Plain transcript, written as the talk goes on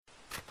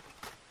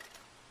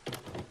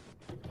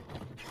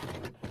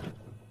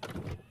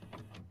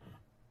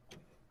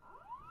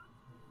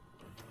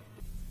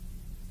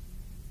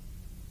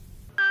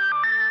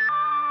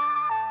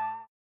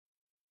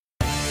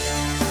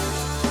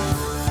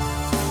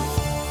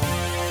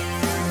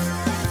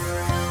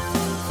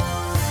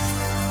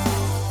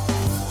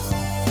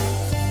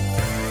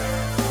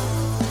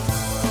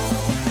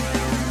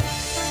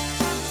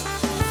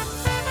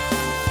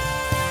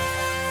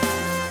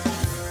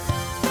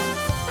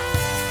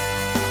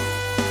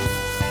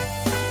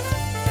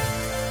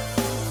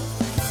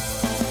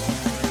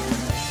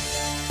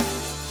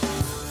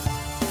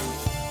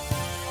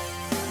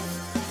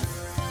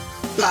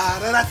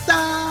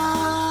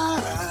Ba-da-da-da,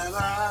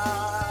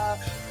 da-da,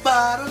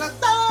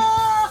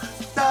 ba-da-da-da,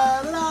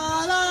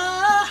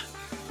 da-da-da-da.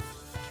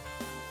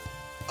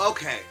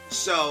 Okay,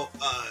 so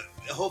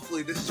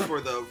hopefully this is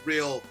for the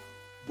real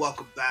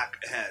welcome back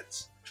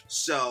heads.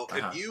 So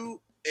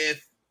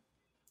if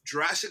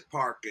Jurassic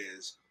Park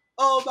is,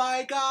 oh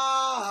my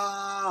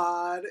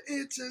god,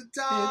 it's a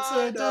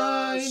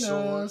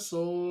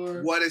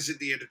dinosaur. What is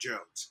Indiana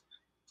Jones?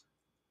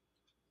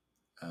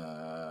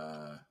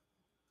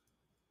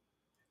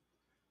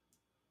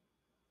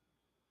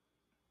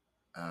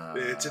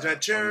 It's an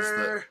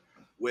adventure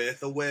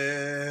with a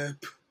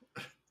whip,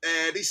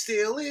 and he's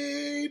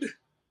stealing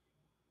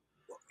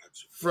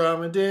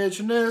from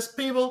indigenous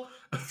people.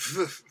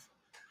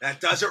 That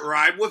doesn't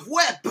rhyme with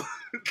whip.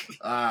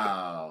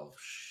 Oh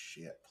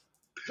shit!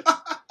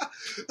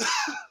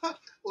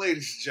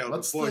 Ladies and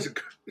gentlemen, boys and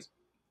girls,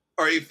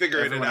 are you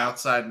figuring it out?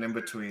 Outside and in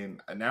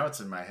between. Now it's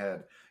in my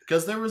head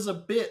because there was a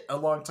bit a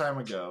long time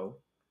ago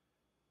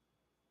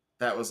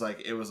that was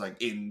like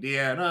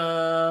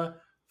Indiana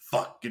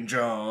fucking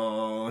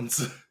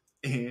Jones,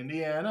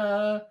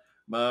 Indiana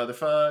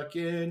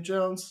motherfucking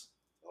Jones.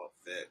 Oh,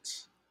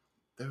 fits.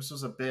 This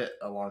was a bit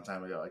a long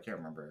time ago. I can't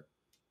remember it.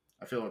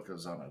 I feel like it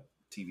was on a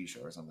TV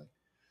show or something.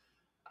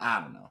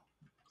 I don't know.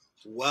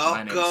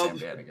 Welcome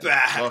back.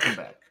 Welcome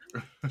back.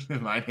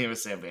 My name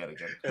is Sam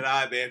Bannigan. And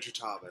I'm Andrew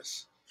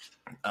Thomas.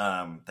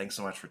 Thanks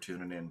so much for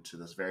tuning in to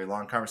this very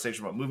long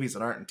conversation about movies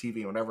and art and TV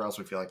and whatever else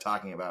we feel like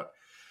talking about.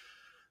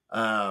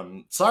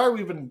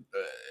 Sorry,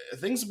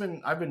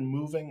 I've been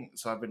moving,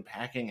 so I've been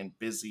packing and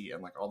busy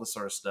and like all this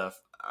sort of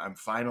stuff. I'm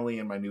finally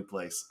in my new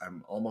place.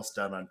 I'm almost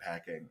done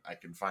unpacking. I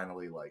can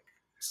finally like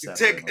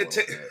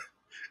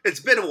it's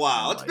been a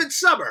while. It's been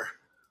summer.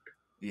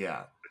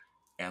 Yeah.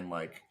 And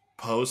like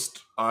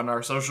post on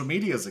our social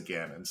medias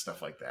again and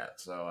stuff like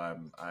that. So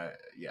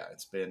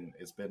it's been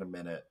a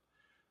minute.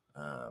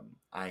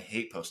 I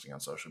hate posting on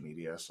social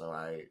media, so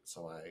I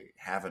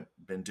haven't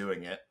been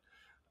doing it.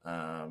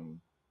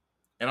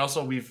 And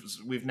also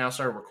we've now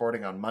started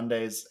recording on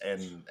Mondays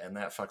and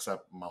that fucks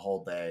up my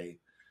whole day.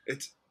 I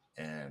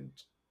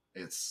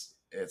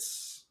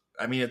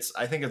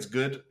think it's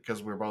good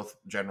because we're both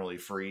generally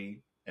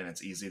free and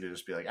it's easy to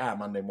just be like,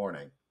 Monday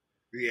morning.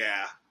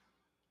 Yeah.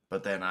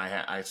 But then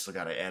I still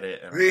got to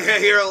edit. And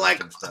you're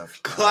like,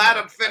 glad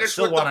I'm finished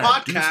with the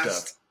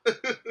podcast.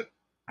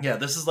 Yeah,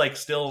 this is like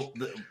still,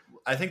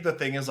 I think the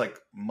thing is like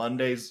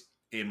Mondays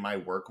in my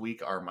work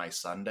week are my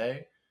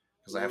Sunday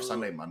because I have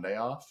Sunday, Monday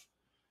off.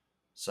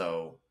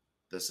 So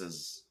this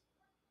is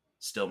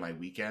still my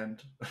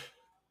weekend.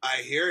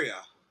 I hear ya.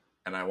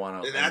 And I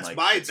want to. That's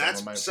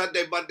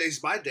Sunday,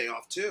 Monday's my day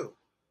off too.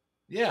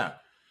 Yeah,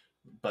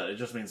 but it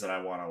just means that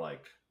I want to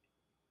like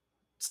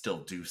still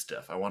do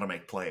stuff. I want to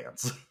make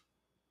plans.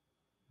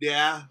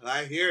 Yeah,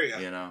 I hear you.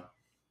 You know,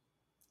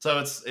 so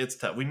it's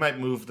tough. We might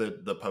move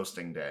the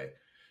posting day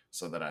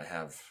so that I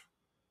have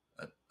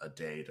a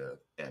day to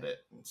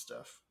edit and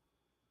stuff.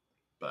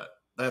 But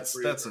that's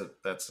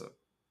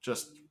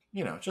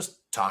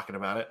just talking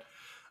about it.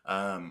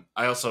 I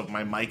also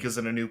my mic is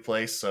in a new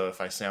place, so if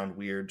I sound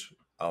weird,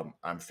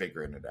 I'm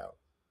figuring it out.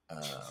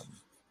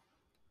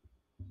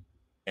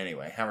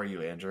 Anyway, how are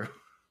you, Andrew?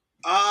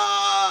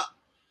 I'm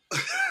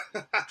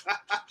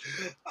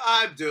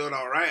doing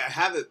all right. I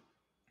haven't.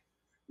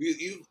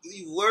 You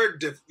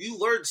learned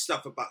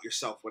stuff about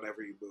yourself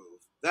whenever you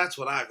move. That's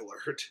what I've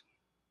learned.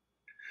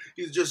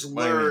 You just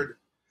learn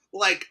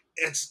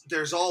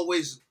there's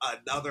always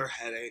another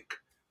headache.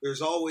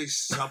 There's always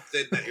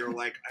something that you're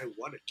like, I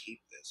want to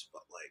keep this,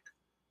 but like,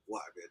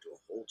 what? I'm gonna do a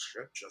whole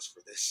trip just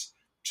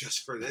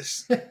for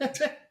this.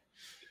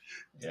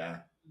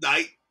 Yeah.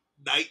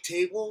 Night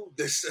table,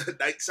 this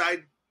night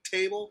side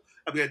table.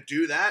 I'm gonna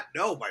do that.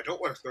 No, but I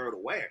don't want to throw it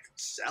away. I can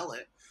sell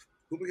it.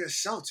 Who am I gonna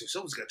sell it to?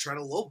 Someone's gonna try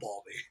to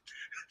lowball me.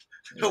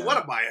 Yeah. What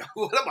am I, a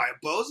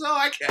bozo?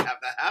 I can't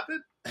have that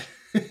happen.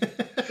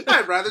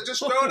 I'd rather just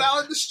throw it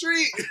out in the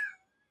street.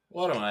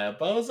 What am I, a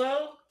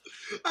bozo?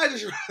 I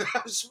just rather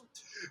have some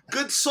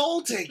good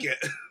soul take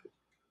it.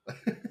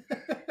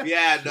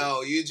 Yeah,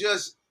 no,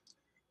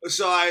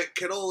 so I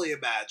can only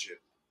imagine.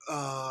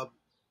 Yeah,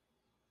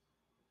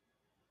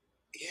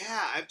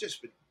 I've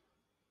just been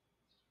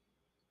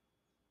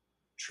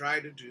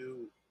trying to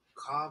do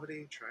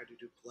comedy, trying to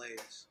do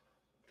plays,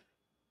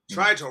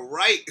 trying to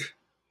write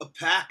a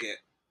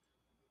packet,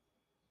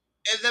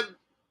 and then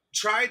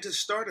trying to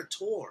start a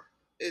tour.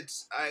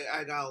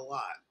 I got a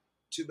lot.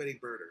 Too many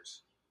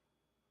birders.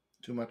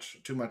 Too much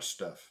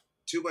stuff.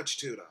 Too much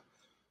tuna.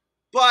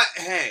 But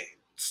hey.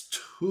 It's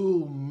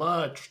too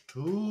much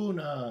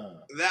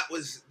tuna.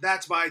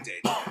 That's my day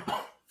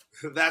job.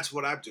 That's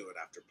what I'm doing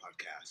after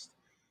podcast.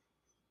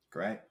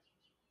 Great.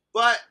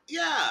 But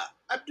yeah,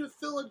 I'm just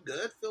feeling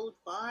good, feeling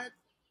fine.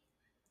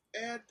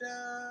 And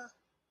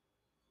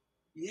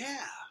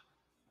yeah.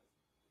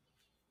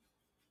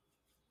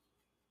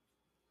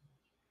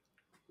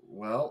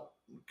 Well,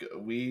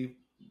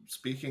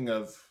 speaking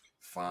of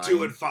fine.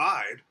 Doing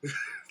fine.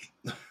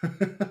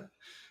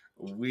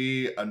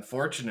 We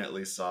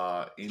unfortunately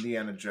saw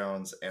Indiana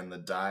Jones and the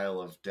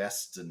Dial of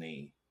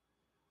Destiny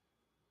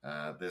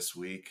this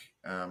week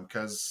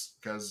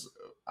because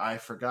I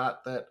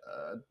forgot that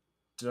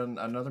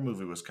another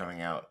movie was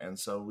coming out, and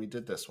so we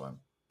did this one.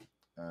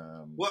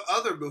 What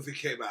other movie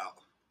came out?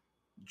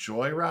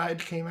 Joyride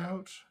came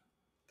out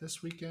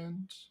this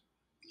weekend.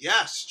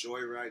 Yes,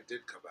 Joyride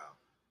did come out.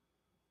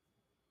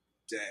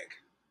 Dang.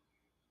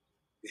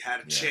 He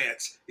had a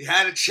chance. He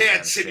had a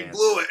chance, and he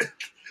blew it.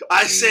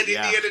 I said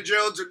Indiana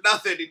Jones or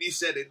nothing, and you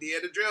said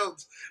Indiana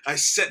Jones. I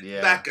sent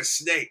back a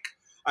snake.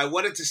 I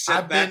wanted to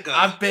send back a...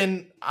 I've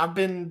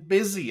been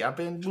busy. I've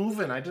been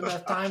moving. I didn't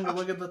have time to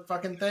look at the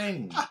fucking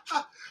thing.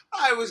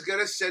 I was going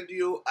to send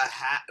you a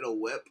hat and a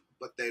whip,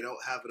 but they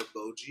don't have an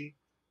emoji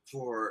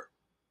for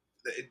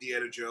the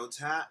Indiana Jones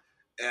hat,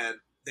 and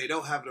they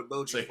don't have an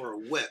emoji for a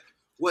whip,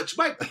 which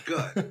might be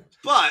good,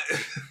 but...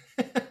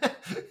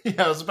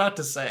 Yeah, I was about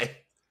to say.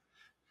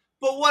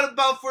 But what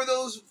about for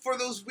those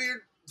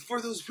weird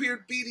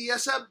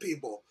BDSM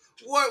people?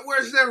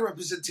 Where's their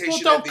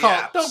representation? Well,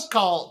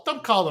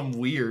 don't call them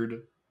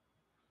weird.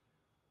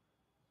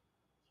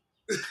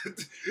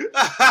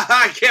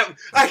 I can't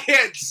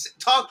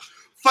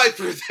fight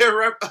for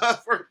their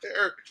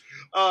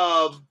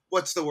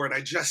what's the word? I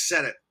just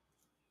said it.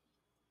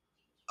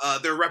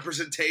 Their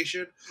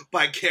representation,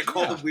 but I can't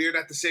call them weird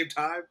at the same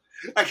time.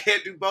 I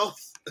can't do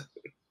both.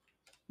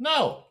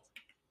 No.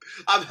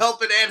 I'm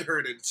helping and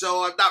hurting,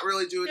 so I'm not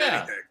really doing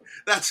anything.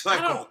 That's my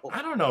goal.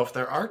 I don't know if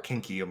there are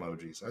kinky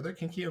emojis. Are there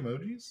kinky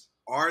emojis?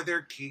 Are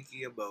there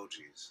kinky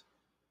emojis?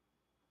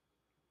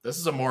 This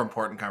is a more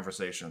important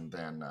conversation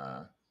than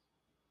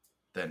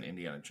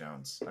Indiana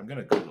Jones. I'm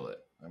gonna Google it.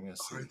 I'm gonna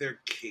see. Are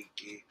there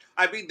kinky?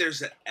 I mean,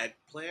 there's an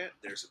eggplant.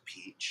 There's a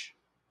peach.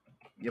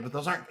 Yeah, but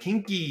those aren't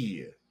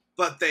kinky.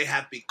 But they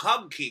have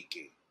become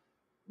kinky.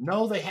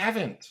 No, they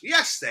haven't.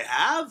 Yes, they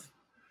have.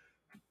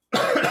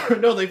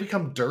 No, they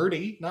become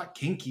dirty, not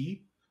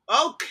kinky.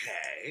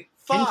 Okay,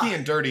 fine. Kinky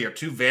and dirty are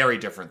two very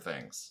different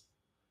things.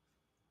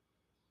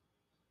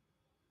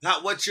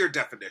 Now, what's your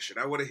definition?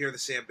 I want to hear the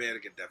Sam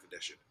Bannigan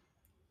definition.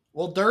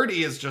 Well,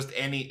 dirty is just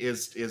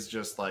is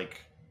just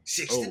like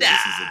 69. This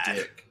is a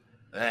dick.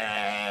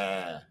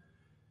 But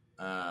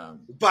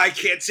I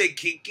can't say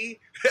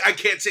kinky. I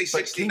can't say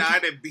 69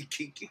 kinky, and be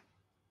kinky.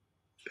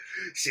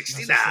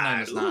 69. No,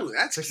 69 is not. Ooh,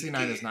 that's 69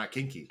 kinky. Is not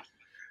kinky.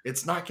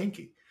 It's not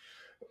kinky.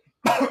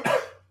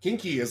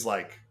 Kinky is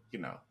like,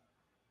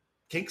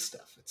 kink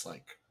stuff. It's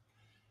like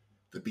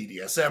the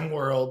BDSM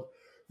world,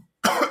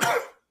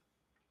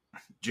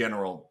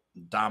 general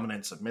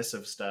dominant,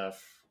 submissive stuff,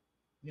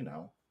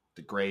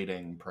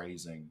 degrading,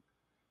 praising,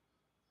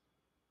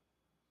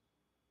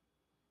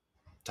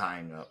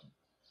 tying up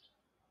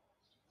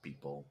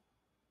people.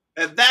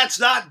 And that's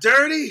not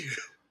dirty?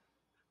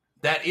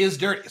 That is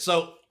dirty.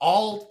 So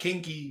all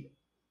kinky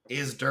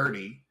is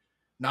dirty.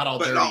 Not all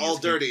dirty. But not all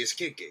dirty is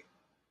kinky.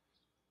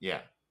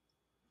 Yeah.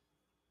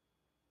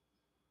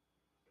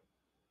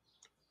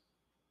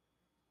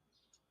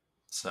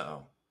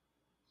 So,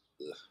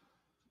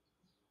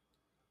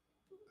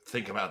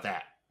 think about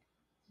that,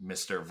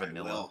 Mr.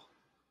 Vanilla.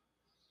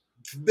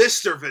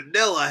 Mr.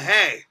 Vanilla,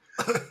 hey.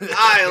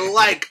 I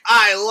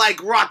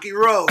like Rocky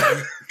Road.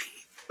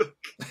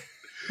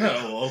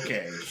 Oh,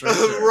 okay.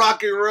 Sure.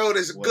 Rocky Road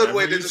is a good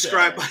way to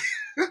describe my...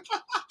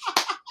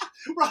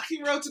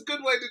 Rocky Road's a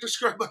good way to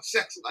describe my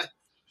sex life.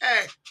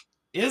 Hey.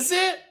 Is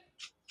it?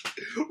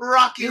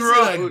 Rocky Is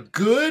Road. It a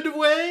good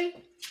way?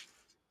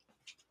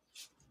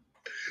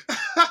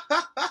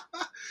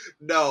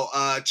 No,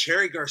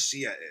 Cherry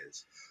Garcia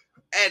is.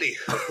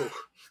 Anywho.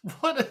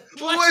 What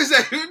does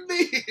that even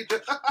mean?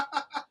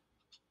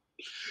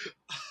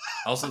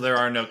 Also, there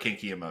are no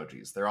kinky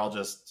emojis. They're all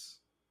just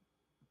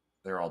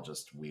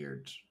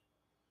weird.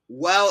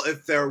 Well,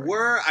 if there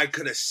were, I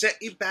could have sent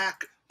you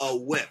back a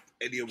whip,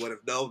 and you would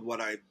have known what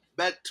I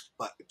meant.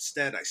 But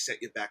instead, I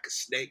sent you back a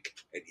snake,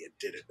 and you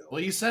didn't know.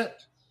 Well, you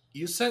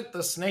sent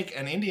the snake,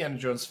 and Indiana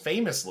Jones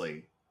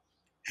famously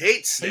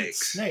hates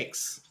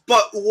snakes.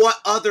 But what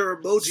other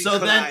emoji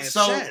could I have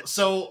sent?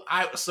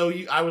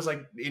 I was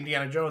like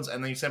Indiana Jones,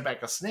 and then you sent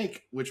back a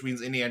snake, which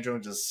means Indiana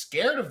Jones is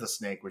scared of the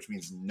snake, which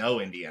means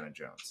no Indiana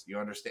Jones. You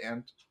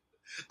understand?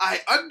 I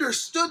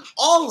understood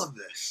all of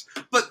this,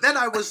 but then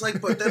I was like,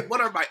 but then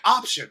what are my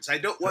options? I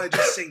don't want to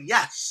just say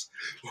yes.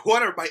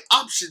 What are my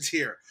options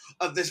here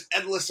of this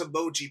endless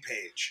emoji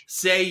page?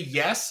 Say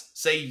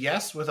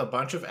yes with a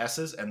bunch of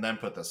S's, and then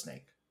put the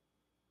snake.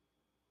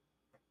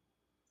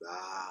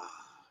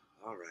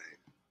 All right.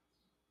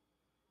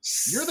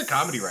 You're the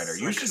comedy writer.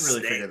 You should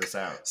really figure this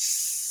out.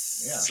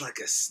 It's like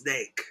a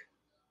snake.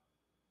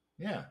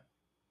 Yeah.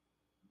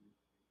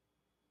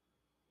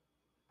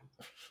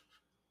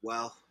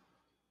 Well,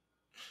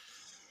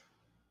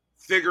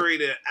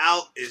 figuring it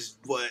out is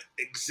what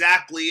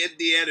exactly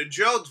Indiana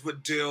Jones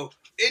would do.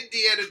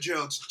 Indiana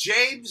Jones,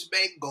 James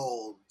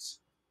Mangold's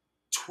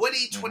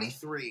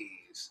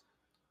 2023's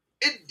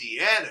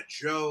Indiana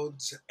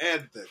Jones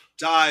and the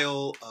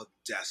Dial of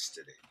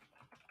Destiny.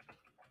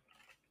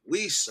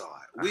 We saw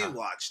it. We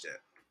watched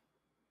it.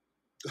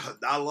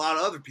 Not a lot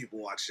of other people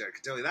watched it, I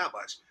can tell you that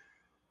much.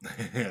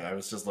 I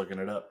was just looking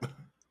it up.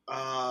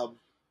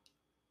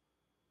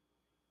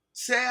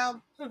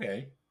 Sam,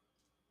 Okay.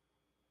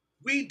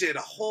 we did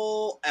a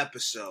whole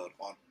episode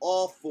on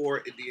all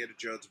 4 Indiana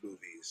Jones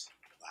movies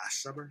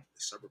last summer,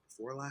 the summer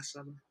before last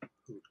summer.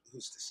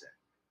 Who's to say?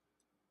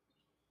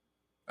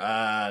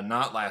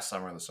 Not last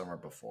summer, the summer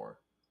before.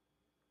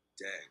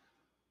 Dang.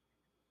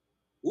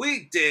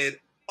 We did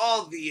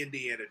all the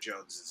Indiana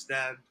Joneses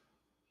then.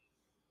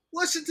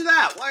 Listen to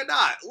that. Why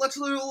not? Let's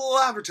do a little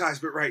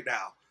advertisement right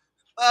now.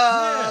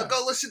 Yeah.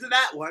 Go listen to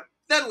that one.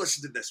 Then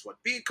listen to this one.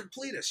 Be a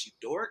completist, you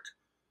dork.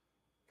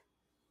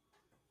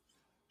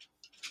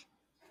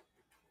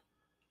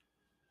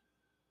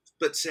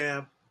 But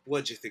Sam,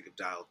 what'd you think of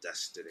Dial of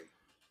Destiny?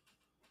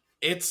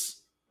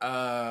 It's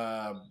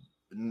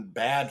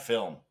bad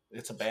film.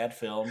 It's a bad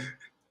film.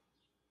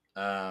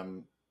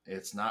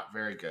 It's not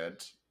very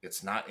good.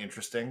 It's not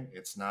interesting.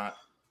 It's not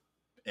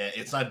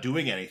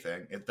doing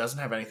anything. It doesn't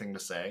have anything to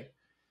say.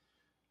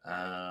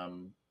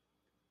 And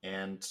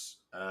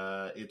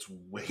it's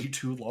way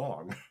too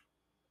long.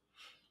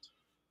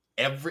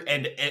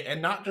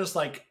 And not just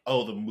like,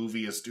 oh, the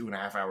movie is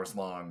 2.5 hours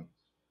long,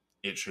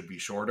 it should be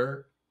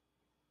shorter.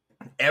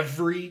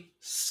 Every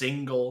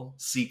single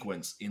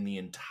sequence in the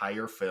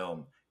entire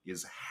film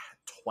is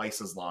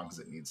twice as long as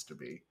it needs to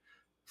be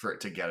for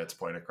it to get its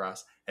point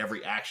across.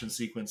 Every action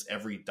sequence,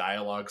 every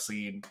dialogue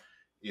scene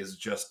is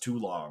just too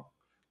long.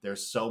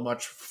 There's so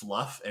much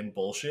fluff and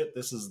bullshit.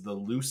 This is the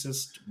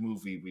loosest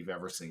movie we've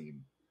ever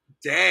seen.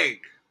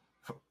 Dang.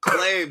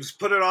 Claims,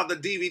 put it on the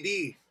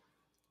DVD.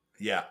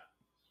 Yeah.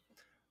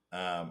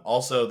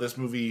 Also, this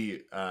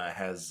movie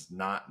has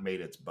not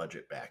made its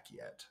budget back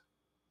yet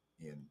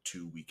in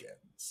 2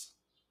 weekends.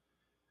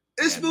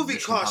 This And movie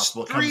Mission cost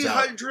Impossible comes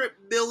out-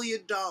 $300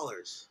 million.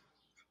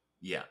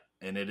 Yeah,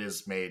 and it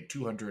has made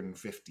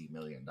 $250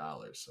 million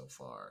so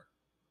far.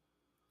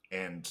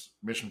 And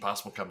Mission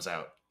Impossible comes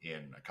out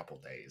in a couple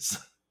days.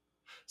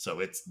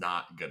 So it's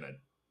not gonna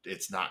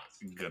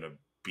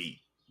beat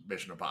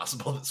Mission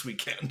Impossible this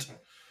weekend.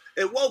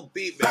 It won't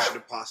beat Mission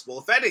Impossible.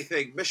 If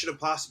anything, Mission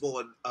Impossible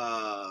and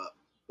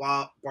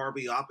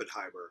Barbie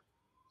Oppenheimer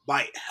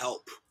might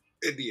help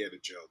Indiana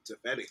Jones,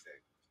 if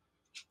anything.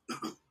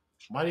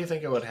 Why do you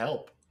think it would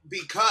help?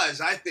 Because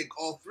I think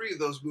all 3 of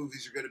those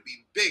movies are going to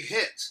be big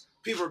hits.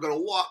 People are going to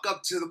walk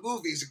up to the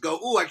movies and go,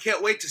 ooh, I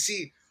can't wait to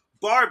see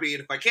Barbie.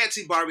 And if I can't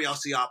see Barbie, I'll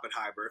see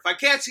Oppenheimer. If I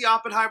can't see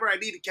Oppenheimer, I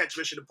need to catch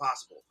Mission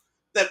Impossible.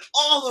 Then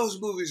all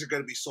those movies are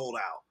going to be sold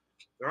out.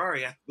 They're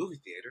already at the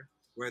movie theater.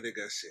 Where are they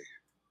going to see?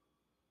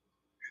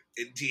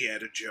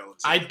 Indiana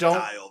Jones. I don't,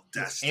 Dial of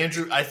Destiny.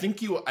 Andrew. I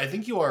think you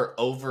are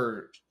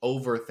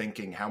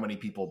overthinking how many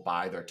people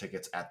buy their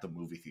tickets at the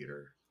movie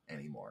theater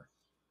anymore.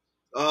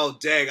 Oh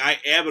dang! I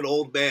am an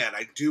old man.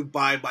 I do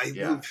buy my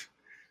movie.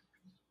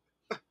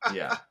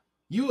 Yeah.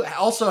 You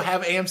also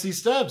have AMC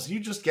stubs.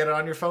 You just get it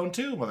on your phone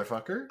too,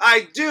 motherfucker.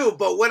 I do,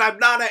 but when I'm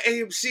not at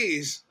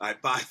AMC's, I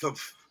buy them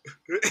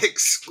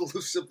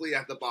exclusively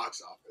at the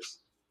box office.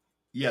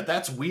 Yeah,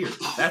 that's weird.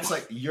 That's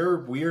like,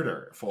 you're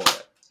weirder for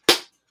it.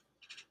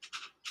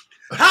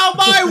 How am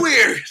I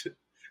weird?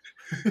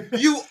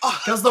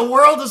 Because the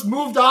world has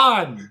moved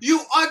on. You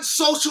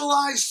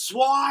unsocialized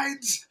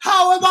swines.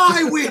 How am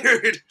I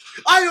weird?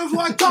 I don't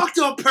want to talk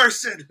to a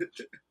person.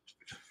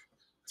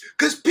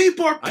 Because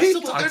people are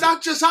people. They're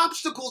not just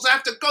obstacles I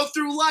have to go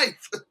through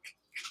life.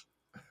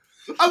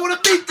 I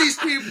want to meet these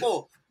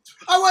people.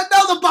 I want to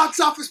know the box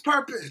office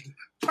person.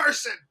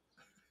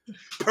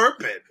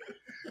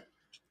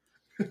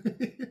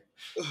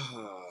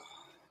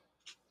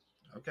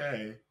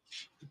 Okay.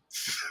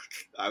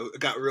 I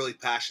got really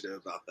passionate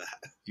about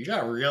that. You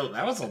got real.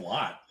 That was a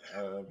lot.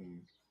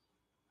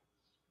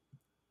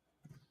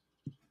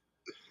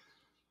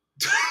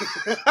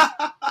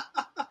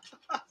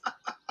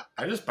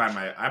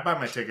 I buy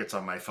my tickets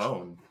on my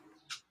phone,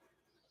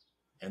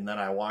 and then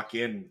I walk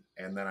in,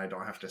 and then I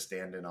don't have to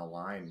stand in a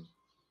line.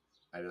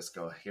 I just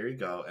go, here you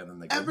go, and then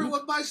they go.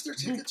 Everyone buys their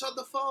tickets on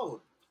the phone.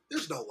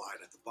 There's no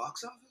line at the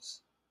box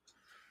office.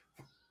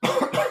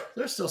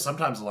 There's still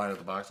sometimes a line at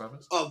the box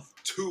office. Of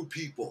 2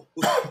 people.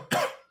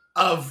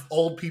 Of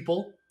old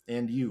people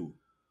and you.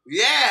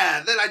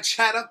 Yeah, then I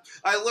chat up.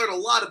 I learned a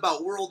lot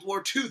about World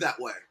War II that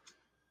way.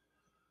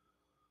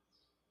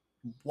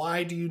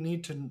 Why do you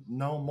need to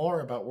know more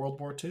about World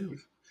War II?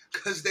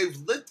 Because they've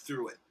lived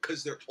through it.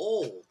 Because they're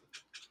old.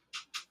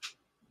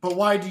 But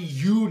why do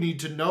you need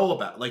to know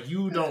about it? Like,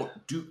 you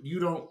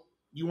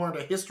aren't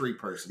a history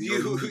person.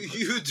 You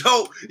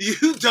don't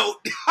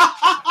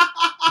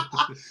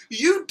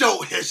you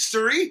don't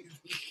history.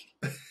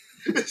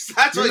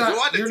 That's what you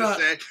wanted to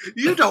say.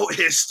 You don't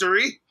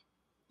history.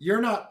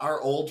 You're not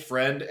our old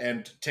friend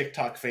and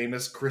TikTok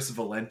famous Chris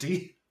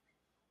Valenti.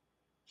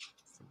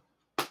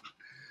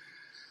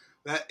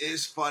 That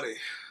is funny.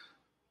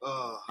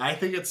 I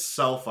think it's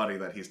so funny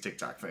that he's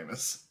TikTok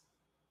famous.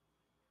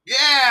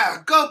 Yeah,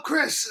 go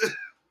Chris.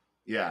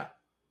 Yeah.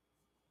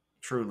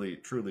 Truly,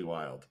 truly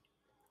wild.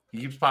 He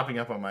keeps popping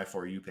up on my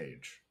For You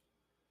page.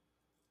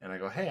 And I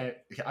go, hey,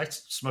 I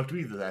smoked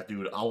weed with that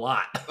dude a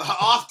lot.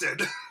 Often.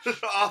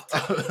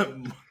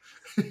 Often.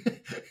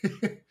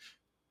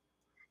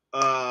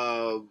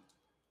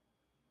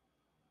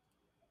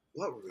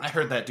 What were we I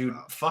heard that dude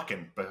about?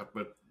 fucking, but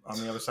on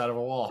the other side of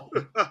a wall.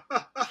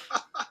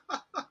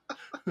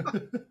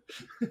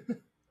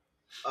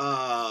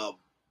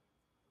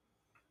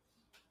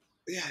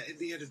 Yeah,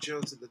 Indiana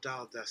Jones and the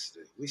Dial of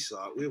Destiny. We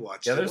saw it. We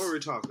watched Yeah, it. What were we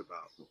talking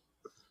about?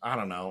 I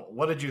don't know.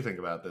 What did you think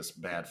about this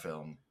bad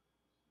film?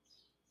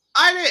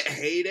 I didn't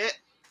hate it.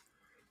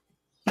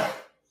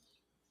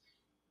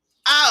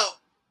 Oh,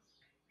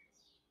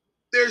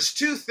 there's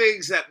two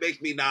things that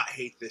make me not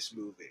hate this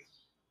movie.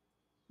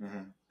 Mm-hmm.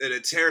 And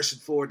it's Harrison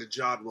Ford and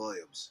John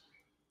Williams.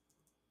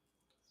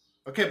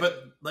 Okay,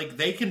 but like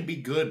they can be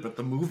good, but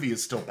the movie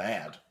is still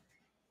bad.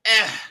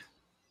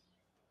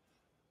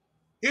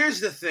 Here's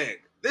the thing.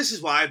 This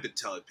is why I've been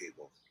telling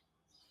people.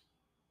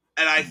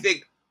 And I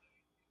think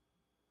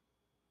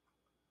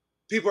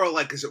people are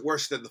like, is it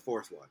worse than the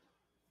fourth one?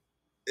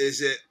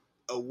 Is it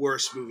a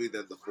worse movie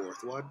than the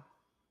fourth one?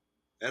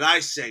 And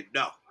I say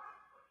no.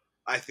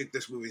 I think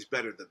this movie's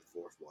better than the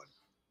fourth one.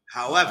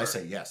 However, I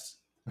say yes.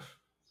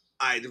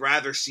 I'd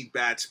rather see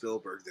bad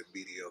Spielberg than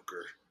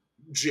mediocre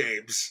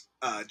James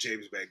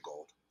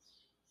Mangold.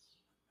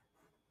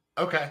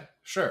 Okay,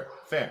 sure,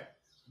 fair.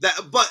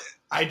 But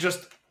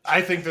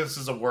I think this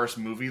is a worse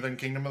movie than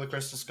Kingdom of the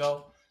Crystal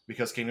Skull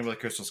because Kingdom of the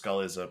Crystal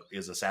Skull is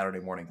a Saturday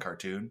morning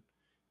cartoon.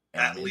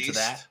 And at least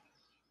that.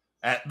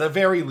 At the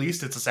very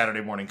least, it's a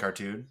Saturday morning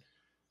cartoon,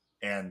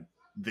 and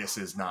this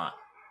is not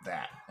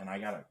that. And I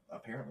gotta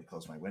apparently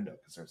close my window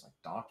because there's like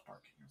dogs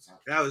barking outside.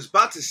 Yeah, I was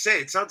about to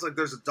say, it sounds like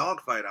there's a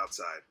dog fight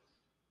outside.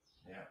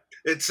 Yeah.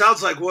 It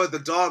sounds like one of the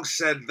dogs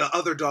said the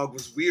other dog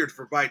was weird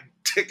for buying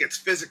tickets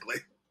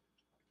physically.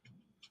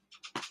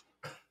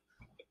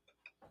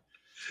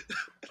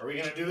 Are we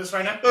gonna do this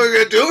right now? We're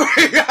gonna do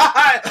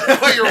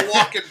it. While you're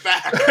walking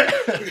back,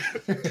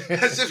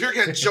 as if you're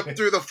gonna jump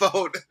through the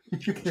phone.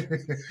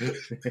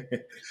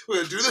 We're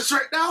gonna do this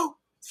right now.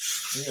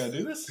 We're gonna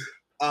do this.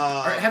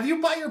 All right, have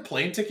you bought your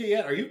plane ticket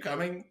yet? Are you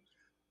coming?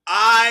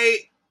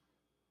 I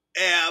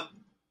am.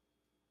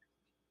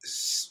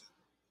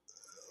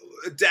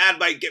 Dad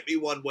might get me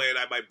one way, and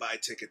I might buy a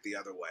ticket the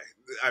other way.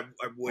 I'm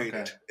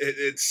waiting. Okay.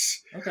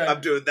 It's okay. I'm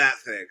doing that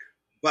thing,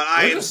 but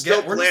I am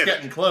still planning. We're just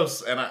getting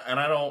close, and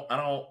I don't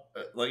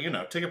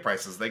like ticket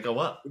prices they go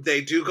up.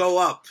 They do go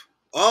up.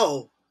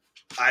 Oh,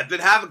 I've been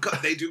having.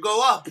 They do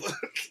go up.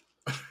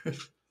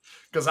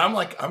 Because I'm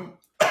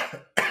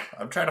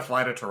trying to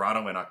fly to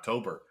Toronto in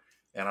October,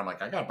 and I'm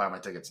like I gotta buy my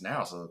tickets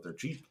now so that they're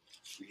cheap.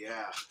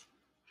 Yeah.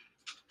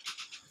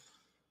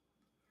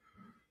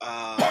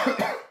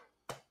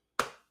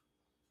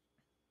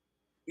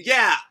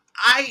 Yeah,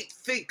 I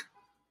think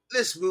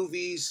this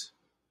movie's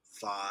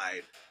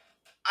fine.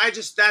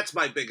 That's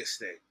my biggest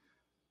thing.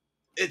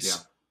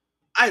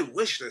 I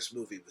wish this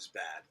movie was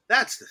bad.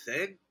 That's the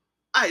thing.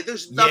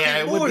 There's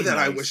nothing more that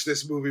nice. I wish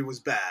this movie was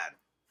bad.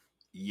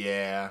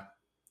 Yeah.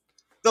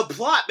 The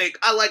plot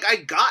I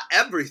got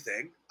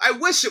everything. I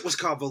wish it was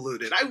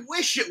convoluted. I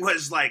wish it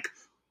was like,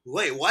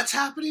 wait, what's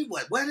happening?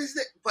 What is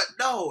it? But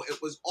no,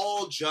 it was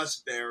all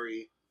just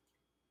very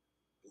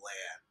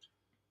bland.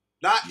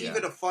 Not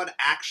even a fun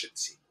action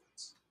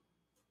sequence.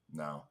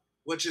 No.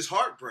 Which is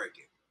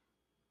heartbreaking.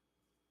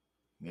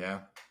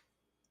 Yeah.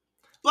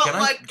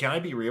 But can I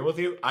be real with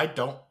you? I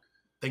don't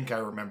think I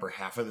remember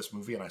half of this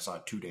movie, and I saw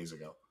it 2 days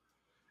ago.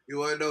 You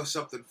want to know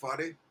something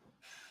funny?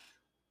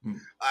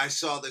 I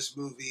saw this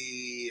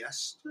movie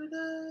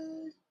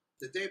yesterday,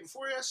 the day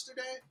before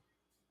yesterday,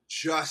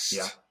 just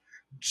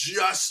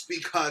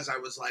because I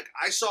was like,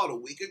 I saw it a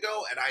week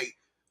ago, and I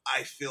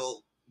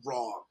feel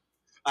wrong.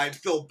 I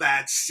feel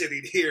bad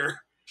sitting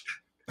here.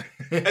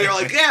 And you're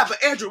like, yeah,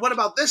 but Andrew, what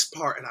about this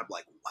part? And I'm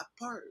like, what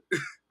part?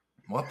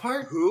 What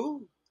part?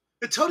 Who?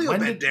 Antonio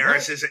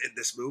Banderas isn't in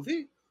this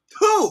movie.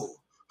 Who?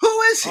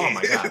 Who is he? Oh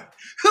my god.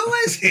 Who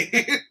is he?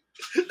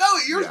 No,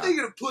 you're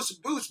thinking of Puss in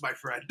Boots, my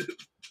friend.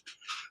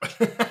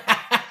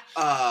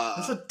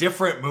 That's a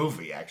different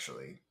movie,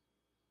 actually.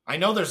 I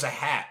know there's a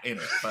hat in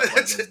it, but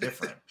it's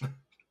different.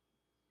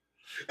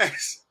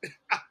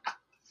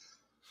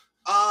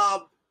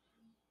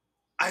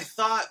 I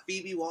thought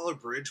Phoebe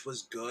Waller-Bridge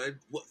was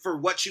good. For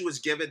what she was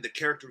given, the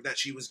character that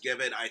she was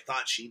given, I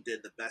thought she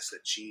did the best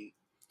that she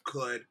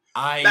could.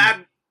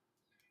 I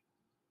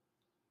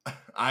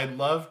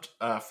loved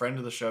friend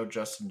of the show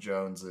Justin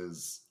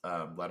Jones's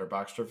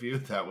Letterboxd review.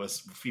 That was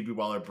Phoebe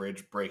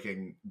Waller-Bridge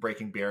breaking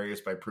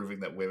barriers by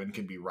proving that women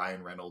can be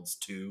Ryan Reynolds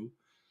too.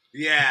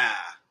 Yeah,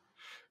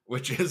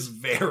 which is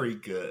very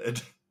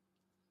good.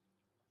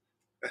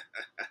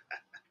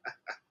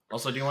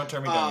 Also, do you want to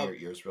turn me down your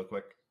ears real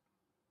quick?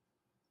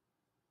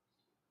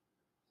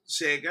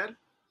 Say again?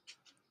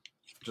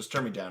 Just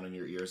turn me down in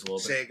your ears a little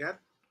bit. Say again?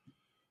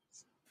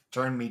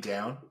 Turn me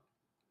down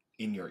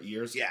in your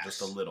ears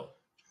just a little.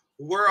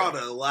 We're on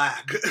a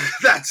lag.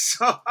 That's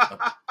so...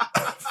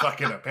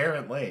 Fucking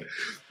apparently.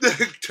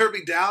 Turn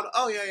me down?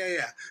 Oh,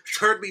 yeah.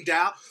 Turn me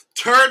down.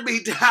 Turn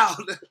me down.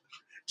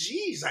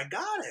 Jeez, I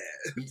got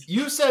it.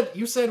 You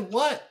said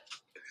what?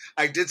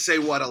 I did say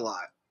what a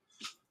lot.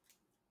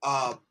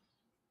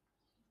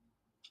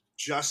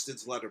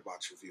 Justin's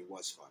Letterboxd review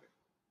was funny.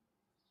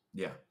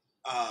 Yeah.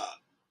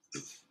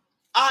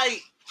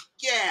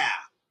 Yeah.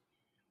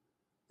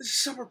 This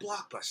is summer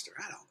blockbuster.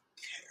 I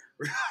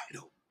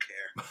don't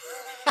care.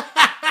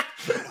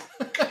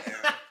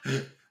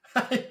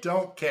 I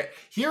don't care.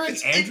 Hearing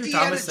It's Andrew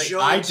Indiana Thomas say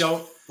Jones I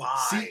don't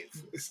 5.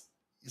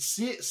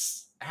 see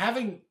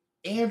having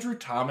Andrew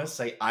Thomas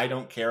say I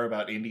don't care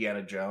about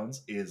Indiana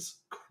Jones is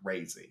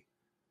crazy.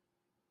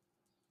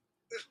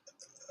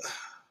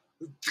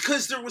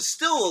 Because there was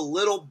still a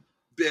little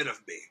bit of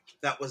me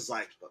that was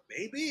like, but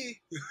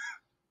maybe.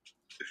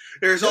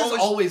 There's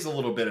always a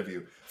little bit of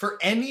you. For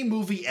any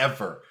movie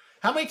ever.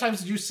 How many times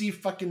did you see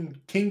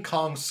fucking King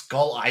Kong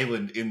Skull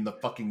Island in the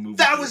fucking movie?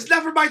 That was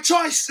never my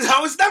choice.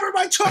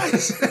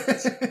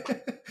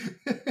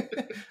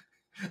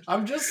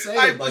 I'm just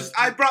saying.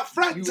 I brought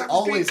friends. You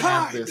always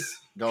have this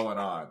going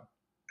on.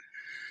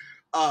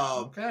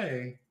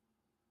 Okay.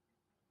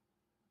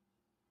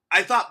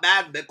 I thought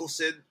Matt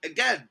Mikkelsen,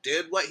 again,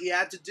 did what he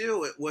had to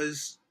do. It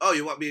was, oh,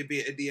 you want me to be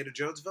an Indiana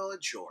Jones villain?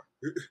 Sure.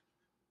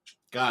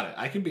 Got it.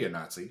 I can be a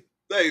Nazi.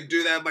 I can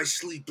do that in my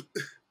sleep.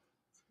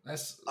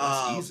 That's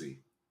easy.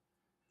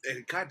 And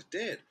he kind of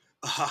did.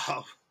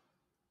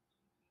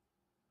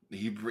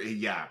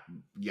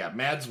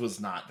 Mads was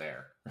not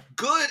there.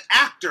 Good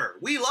actor.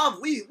 We've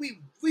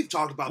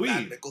talked about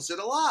Matt Mikkelsen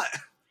a lot.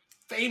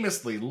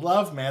 Famously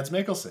love Mads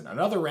Mikkelsen.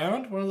 Another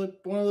round, one of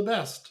the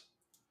best.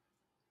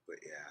 But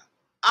yeah,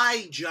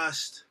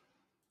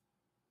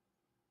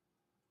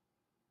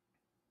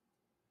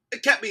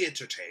 it kept me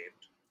entertained.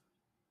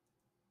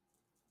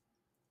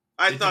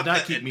 It did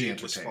not keep me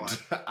entertained.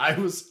 I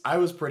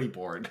was pretty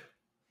bored.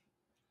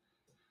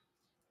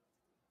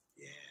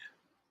 Yeah.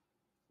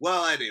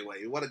 Well,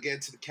 anyway, you want to get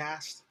into the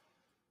cast?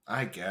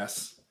 I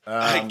guess. Who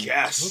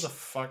the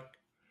fuck?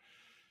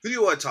 Who do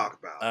you want to talk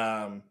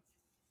about?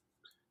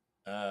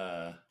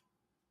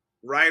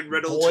 Ryan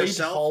Reynolds Boyd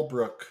herself?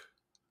 Holbrook.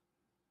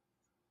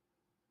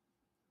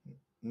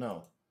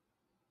 No.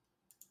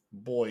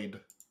 Boyd.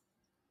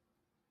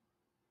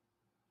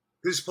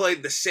 Who's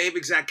played the same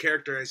exact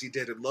character as he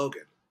did in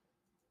Logan.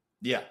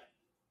 Yeah.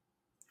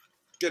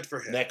 Good for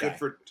him. That guy. Good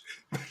for.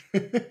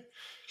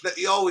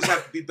 You always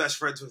have to be best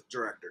friends with the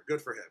director.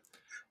 Good for him.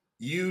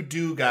 You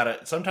do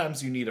gotta.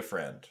 Sometimes you need a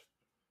friend.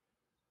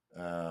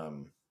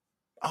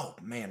 Oh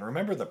man,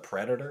 remember The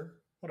Predator?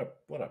 What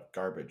a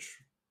garbage.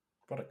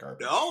 What a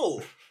garbage.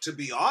 No, to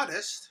be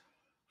honest,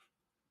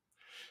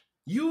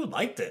 you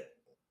liked it.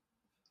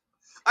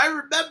 I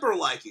remember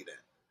liking it.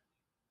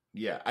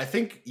 Yeah, I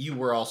think you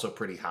were also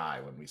pretty high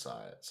when we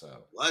saw it.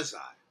 So was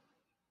I?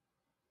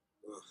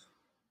 Ugh.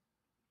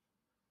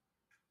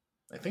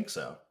 I think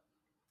so.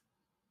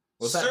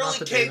 Was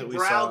Sterling K.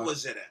 Brown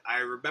was in it. I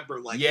remember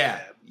liking him.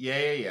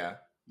 Yeah.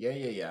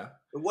 It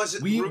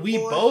wasn't. We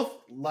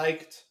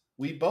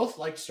both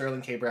liked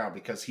Sterling K. Brown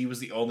because he was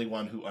the only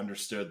one who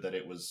understood that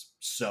it was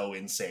so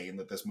insane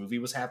that this movie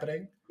was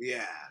happening.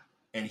 Yeah.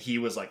 And he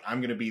was like, I'm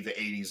going to be the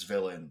 80s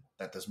villain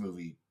that this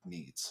movie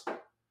needs.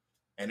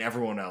 And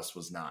everyone else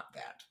was not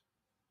that.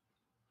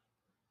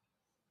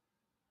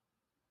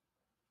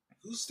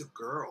 Who's the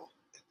girl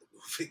in the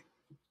movie?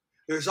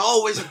 There's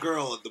always a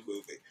girl in the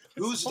movie.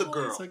 Who's the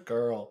girl? It's a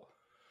girl.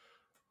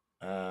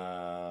 Is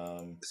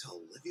it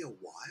Olivia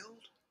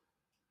Wilde?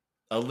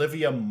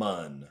 Olivia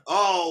Munn.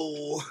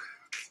 Oh.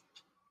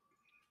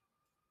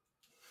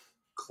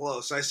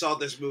 Close. I saw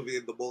this movie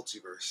in the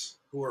multiverse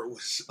where it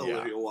was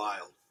Olivia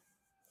Wilde.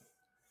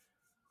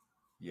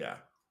 Yeah.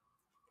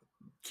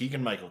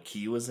 Keegan-Michael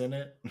Key was in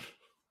it.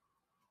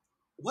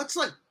 What's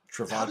like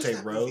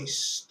Trevante Rose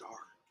star?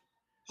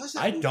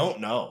 I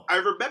don't know. I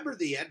remember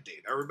the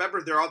ending. I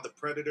remember they're on the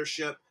Predator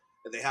ship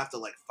and they have to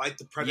like fight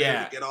the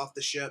Predator to get off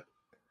the ship.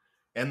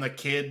 And the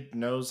kid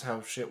knows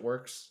how shit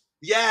works.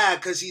 Yeah,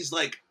 because he's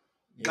like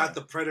got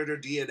the Predator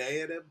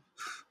DNA in him.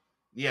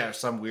 Yeah,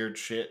 some weird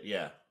shit.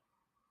 Yeah.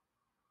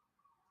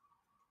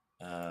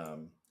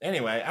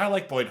 Anyway, I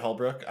like Boyd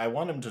Holbrook. I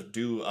want him to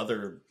do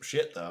other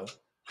shit though.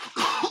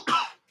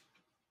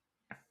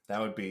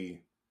 That would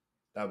be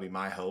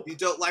my hope. You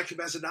don't like him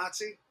as a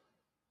Nazi?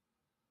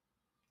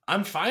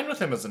 I'm fine with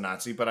him as a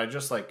Nazi, but I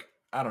just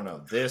I don't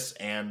know, this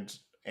and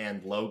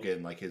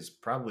Logan his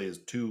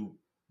two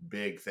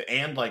big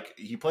and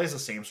he plays the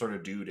same sort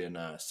of dude in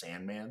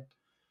Sandman.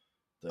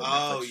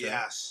 Oh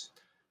yes.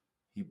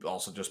 He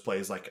also just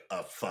plays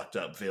a fucked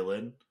up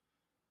villain.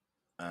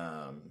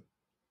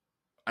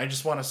 I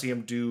just want to see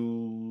him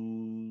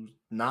do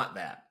not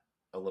that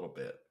a little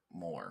bit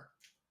more.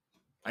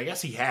 I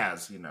guess he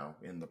has,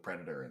 in the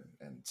Predator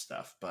and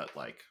stuff, but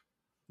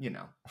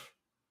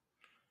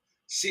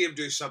see him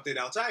do something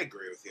else. I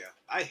agree with you.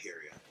 I hear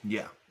you.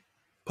 Yeah.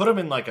 Put him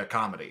in a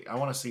comedy. I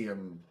want to see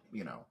him,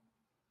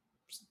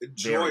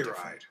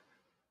 Joyride.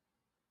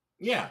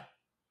 Yeah.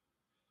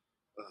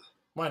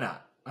 Why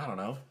not? I don't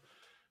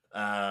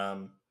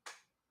know.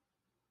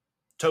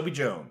 Toby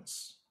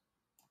Jones.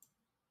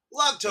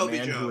 Love Toby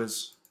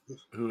Jones.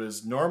 who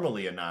is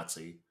normally a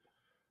Nazi,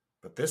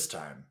 but this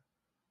time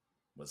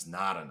was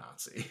not a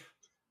Nazi.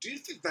 Do you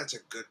think that's a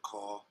good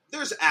call?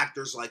 There's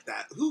actors like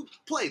that who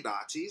play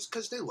Nazis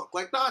because they look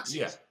like Nazis.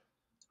 Yeah.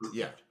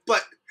 Yeah.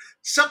 But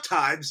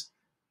sometimes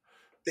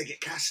they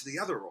get cast in the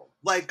other role.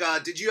 Like,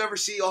 did you ever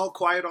see All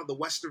Quiet on the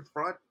Western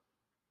Front?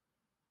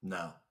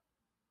 No.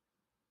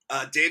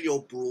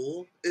 Daniel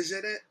Bruhl is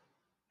in it,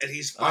 and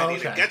he's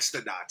fighting against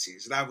the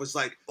Nazis. And I was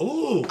like,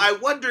 ooh, I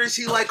wonder, is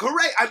he like,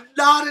 hooray, I'm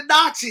not a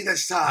Nazi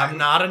this time. I'm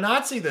not a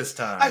Nazi this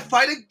time. I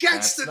fight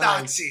against the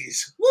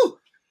Nazis. Woo!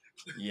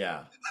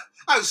 Yeah.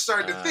 I was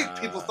starting to think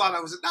people thought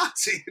I was a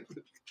Nazi.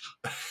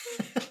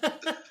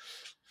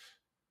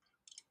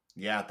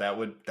 Yeah,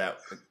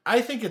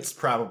 I think it's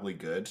probably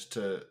good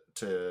to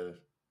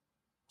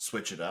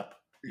switch it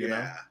up, you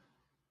know?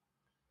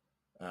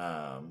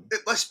 It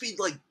must be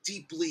like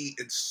deeply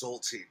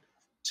insulting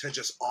to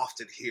just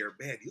often hear,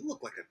 man, you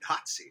look like a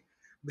Nazi.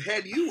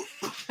 Man,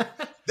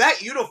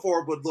 that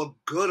uniform would look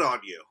good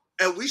on you.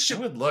 And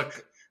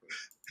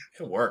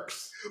it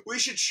works. We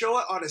should show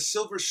it on a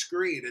silver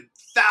screen in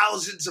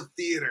thousands of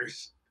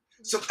theaters.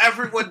 So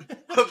everyone,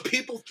 when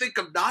people think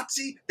of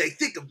Nazi, they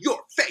think of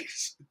your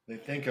face. They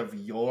think of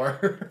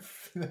your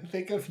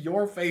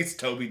face,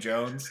 Toby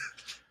Jones.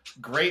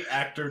 Great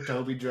actor,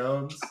 Toby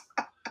Jones.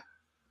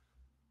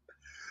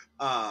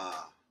 Anyway,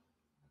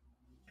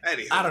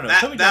 I don't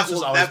know. That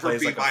will never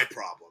be my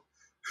problem.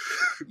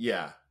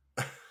 Yeah.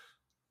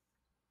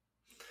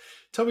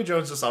 Toby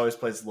Jones just always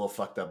plays a little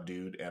fucked up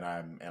dude, and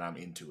I'm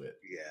into it.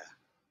 Yeah.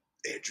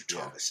 Andrew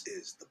Thomas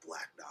is the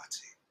Black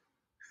Nazi.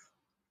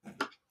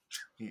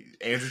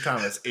 Andrew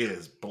Thomas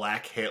is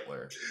Black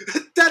Hitler.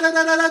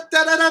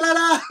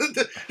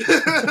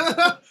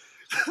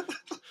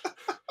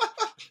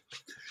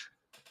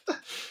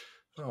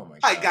 Oh my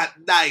God. I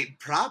got 9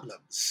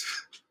 problems.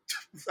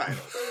 I don't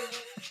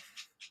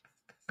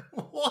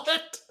know.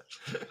 What?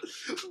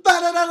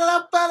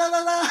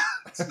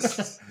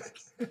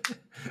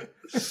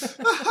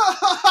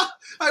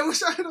 I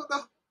wish I don't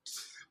know.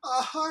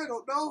 I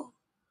don't know.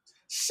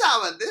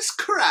 Shower this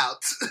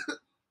kraut.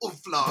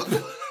 Uflog.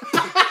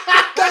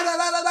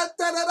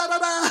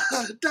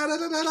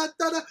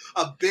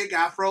 A big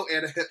afro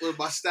and a Hitler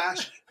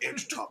mustache.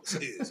 Andrew Thomas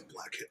is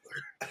Black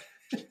Hitler.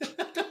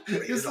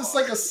 Is this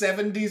like a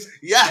 70s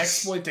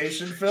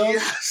exploitation film?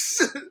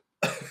 Yes.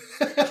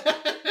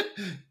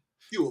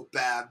 You a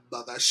bad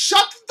mother.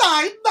 Shut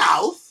thy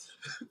mouth.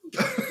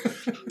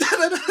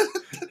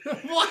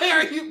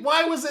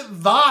 Why was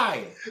it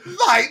thy?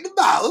 Thine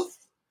mouth?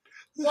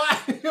 Why?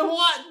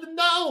 What?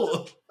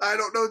 No. I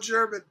don't know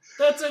German.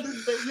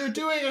 You're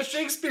doing a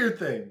Shakespeare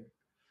thing.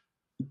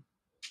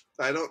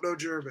 I don't know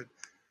German.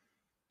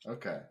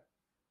 Okay.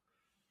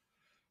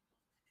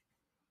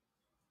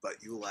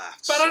 But you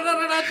laughed.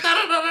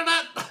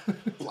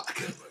 Black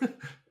Hitler.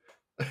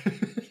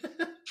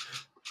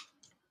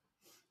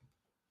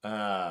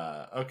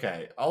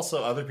 Okay.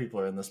 Also, other people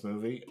are in this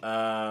movie.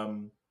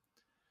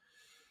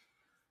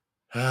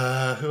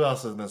 Who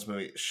else is in this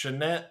movie?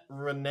 Shanette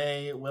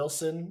Renee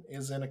Wilson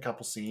is in a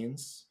couple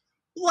scenes.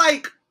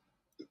 Like,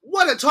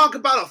 want to talk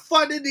about a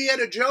fun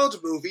Indiana Jones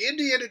movie?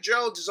 Indiana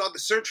Jones is on the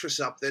search for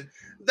something.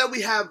 Then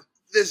we have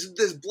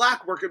this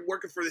black working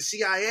for the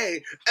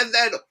CIA, and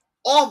then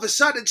all of a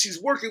sudden she's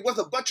working with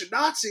a bunch of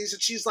Nazis,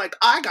 and she's like,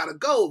 I gotta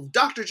go.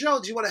 Dr.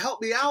 Jones, you want to help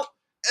me out?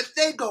 And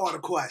they go on a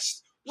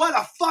quest. What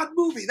a fun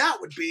movie that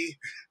would be.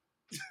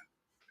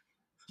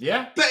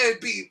 Yeah. But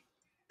it'd be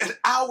an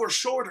hour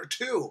shorter,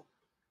 too.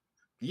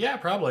 Yeah,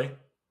 probably.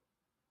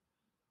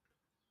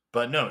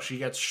 But no, she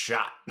gets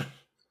shot.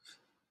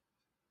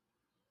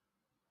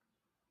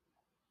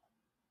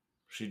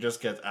 She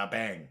just gets a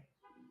bang.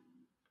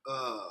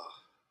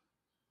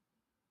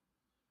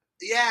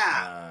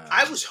 Yeah.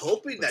 I was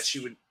hoping that she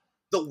would...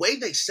 The way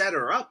they set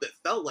her up, it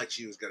felt like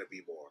she was going to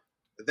be more.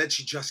 And then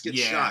she just gets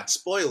shot.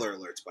 Spoiler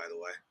alerts, by the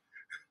way.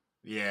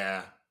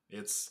 Yeah,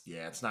 it's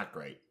not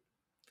great.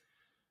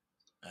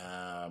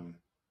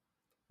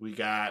 We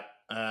got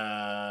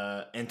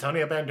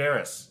Antonio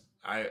Banderas.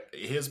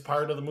 His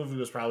part of the movie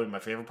was probably my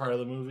favorite part of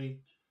the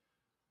movie.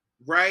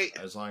 Right.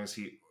 As long as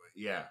I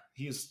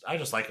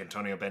just like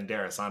Antonio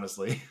Banderas,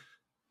 honestly.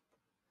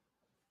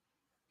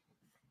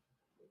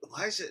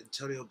 Why is it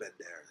Antonio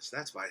Banderas?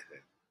 That's my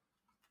thing.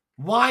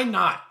 Why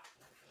not?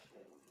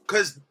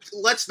 Because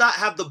let's not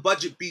have the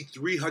budget be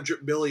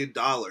 $300 million.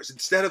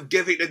 Instead of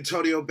giving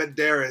Antonio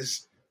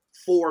Banderas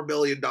 $4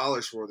 million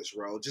for this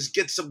role, just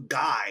get some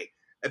guy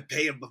and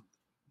pay him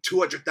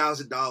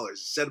 $200,000 and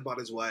send him on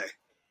his way.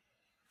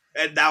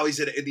 And now he's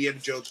in an Indiana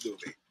Jones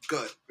movie.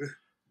 Good.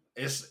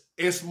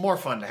 It's more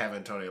fun to have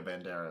Antonio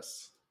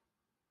Banderas.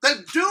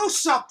 Then do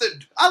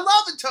something. I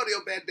love Antonio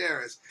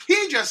Banderas.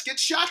 He just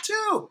gets shot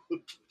too.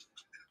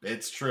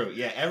 It's true.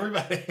 Yeah,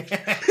 everybody.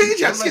 He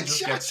just gets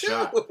shot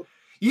too.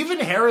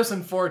 Even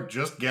Harrison Ford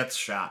just gets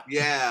shot.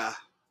 Yeah.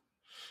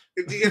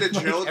 Indiana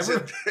Jones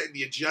and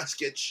you just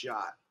get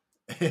shot.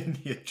 And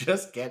you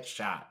just get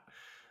shot.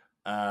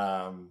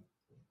 Yeah,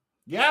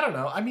 Yeah, I don't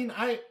know. I mean,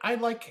 I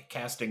like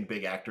casting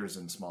big actors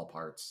in small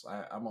parts.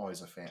 I'm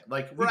always a fan.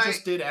 Like, we Right.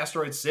 just did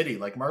Asteroid City.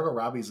 Like, Margot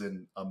Robbie's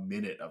in a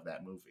minute of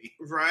that movie.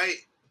 Right.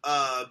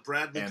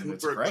 Bradley And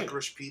it's Cooper, great.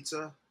 Licorice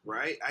Pizza.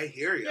 Right. I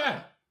hear you.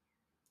 Yeah.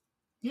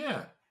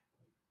 Yeah.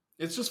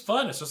 It's just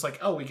fun. It's just like,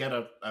 oh, we get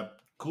a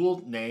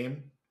cool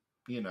name,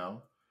 you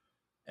know,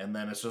 and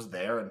then it's just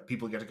there and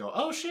people get to go,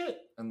 oh, shit.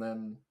 And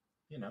then,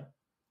 you know.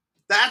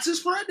 That's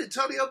his friend,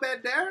 Antonio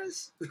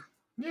Banderas?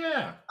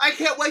 Yeah. I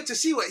can't wait to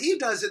see what he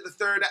does in the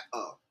third.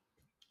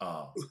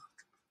 Oh.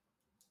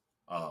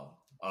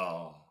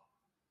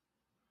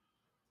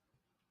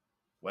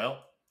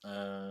 Well,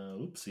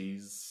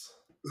 oopsies.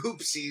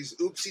 Oopsie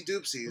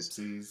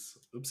doopsies.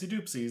 Oopsie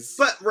doopsies.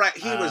 But, right,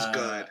 he was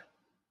good.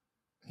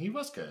 He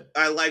was good.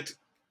 I liked.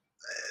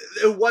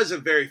 It was a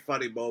very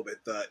funny moment,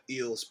 the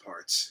eels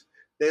parts.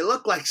 They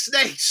look like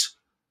snakes.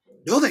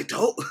 No, they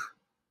don't.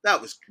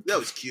 That was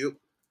cute.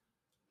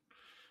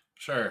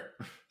 Sure.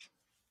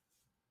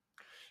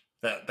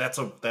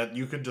 That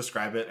you could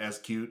describe it as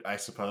cute, I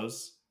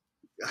suppose.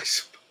 I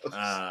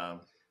suppose.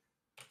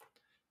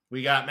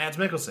 We got Mads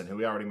Mikkelsen, who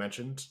we already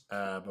mentioned,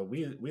 but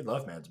we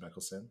love Mads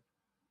Mikkelsen,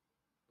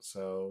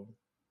 so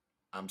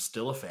I'm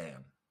still a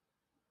fan.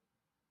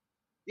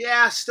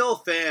 Yeah, still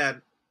a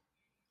fan.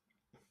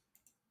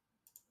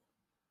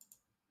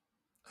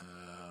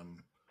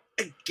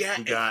 Again,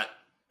 we got.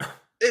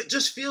 It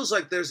just feels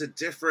like there's a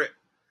different.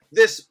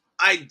 This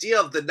idea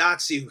of the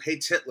Nazi who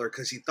hates Hitler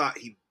because he thought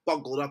he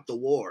bungled up the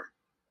war.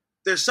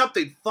 There's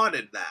something fun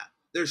in that.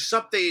 There's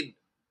something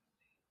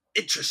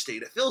interesting.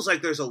 It feels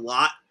like there's a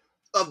lot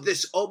of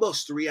this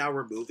almost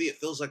 3-hour movie. It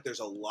feels like there's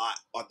a lot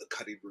on the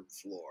cutting room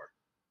floor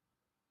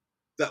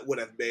that would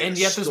have made. And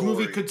yet, this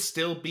movie could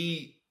still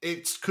be.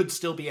 It could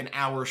still be an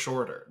hour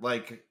shorter.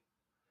 Like,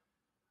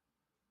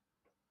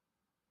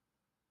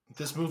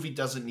 this movie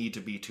doesn't need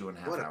to be 2.5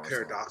 hours. What a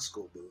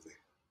paradoxical movie,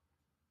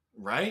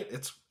 right?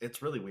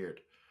 It's really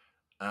weird.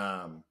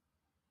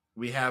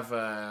 We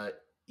have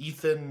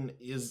Ethan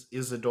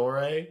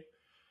Isidore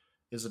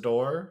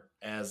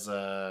as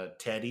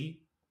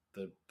Teddy,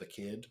 the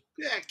kid.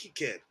 Yeah, cute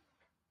kid.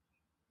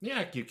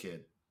 Yeah, cute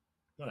kid.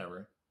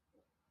 Whatever.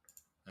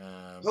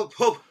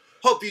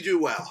 Hope you do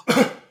well.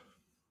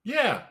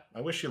 Yeah,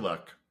 I wish you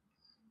luck.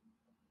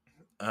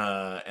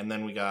 And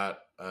then we got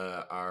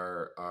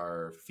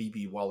our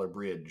Phoebe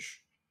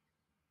Waller-Bridge.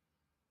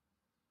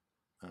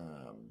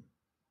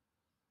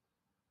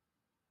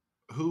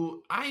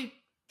 Who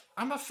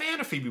I'm a fan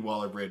of Phoebe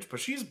Waller-Bridge, but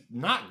she's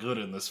not good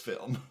in this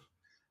film.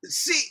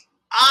 See,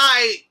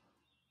 I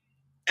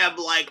am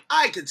like,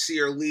 I could see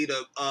her lead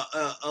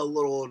a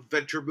little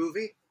adventure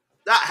movie.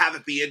 Not have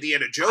it be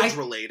Indiana Jones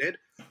related,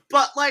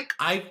 but like...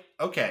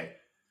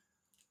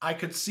 I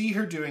could see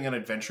her doing an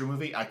adventure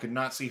movie. I could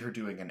not see her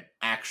doing an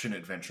action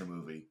adventure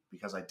movie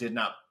because I did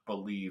not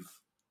believe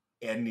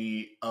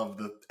any of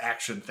the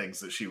action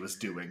things that she was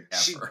doing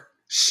ever.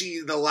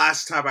 She the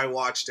last time I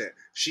watched it,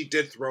 she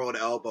did throw an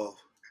elbow.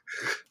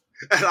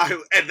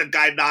 And the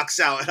guy knocks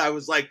out, and I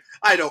was like,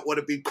 I don't want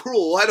to be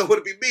cruel, I don't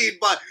want to be mean,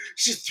 but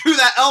she threw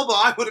that elbow,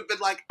 I would have been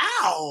like,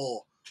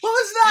 ow! What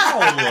was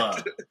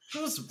that?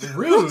 That was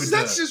rude.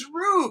 That's just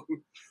rude.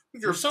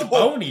 You're so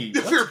bony.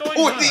 If you're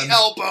pointing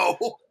elbow.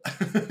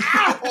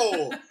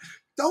 Ow!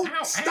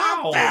 Don't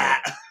stop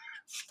that.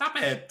 Stop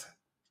it.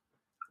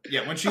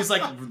 Yeah, when she's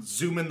like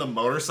zooming the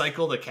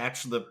motorcycle to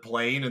catch the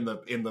plane in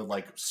the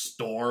like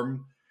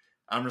storm,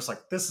 I'm just like,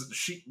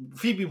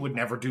 Phoebe would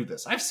never do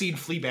this. I've seen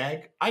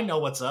Fleabag. I know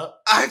what's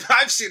up.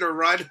 I've seen her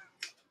run.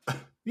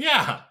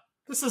 Yeah,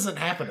 this isn't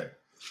happening.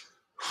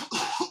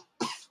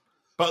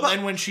 But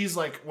then when she's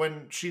like,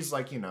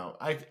 you know,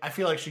 I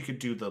feel like she could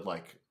do the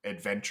like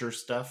adventure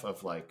stuff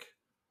of like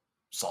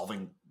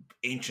solving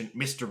ancient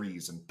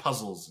mysteries and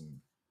puzzles and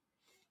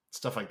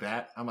stuff like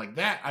that. I'm like,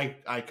 that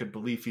I could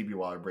believe Phoebe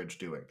Waller-Bridge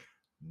doing.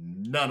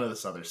 None of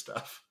this other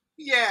stuff.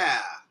 Yeah.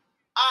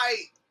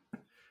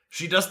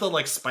 She does the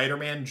like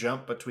Spider-Man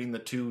jump between the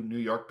two New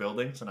York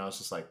buildings, and I was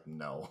just like,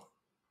 no.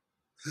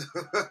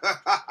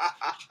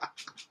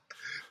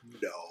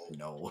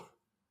 No.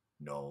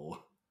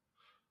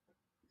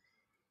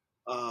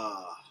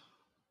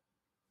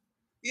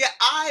 Yeah,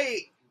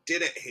 I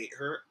didn't hate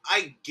her.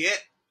 I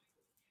get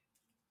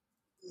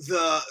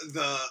the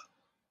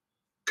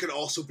could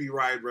also be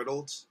Ryan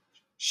Reynolds.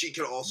 She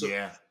could also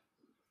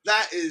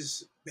That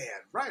is, man,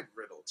 Ryan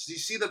Reynolds. Do you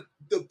see the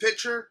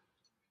picture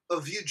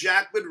of Hugh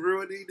Jackman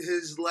ruining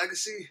his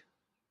legacy?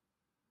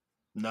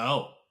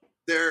 No.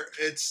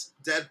 It's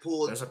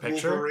Deadpool There's and a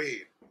picture?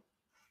 Wolverine.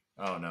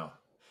 Oh no.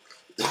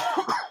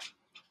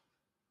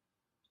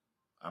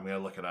 I'm gonna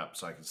look it up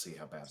so I can see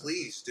how bad.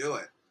 Please do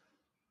it.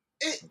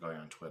 I'm going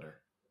on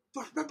Twitter.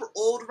 But remember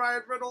old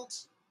Ryan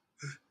Reynolds?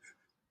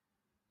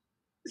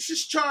 It's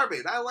just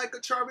charming. I like a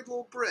charming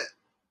little Brit.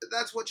 And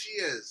that's what she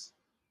is.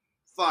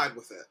 Fine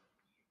with it.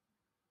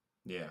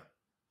 Yeah.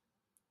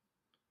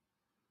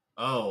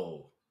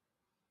 Oh.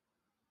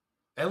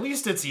 At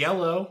least it's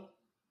yellow.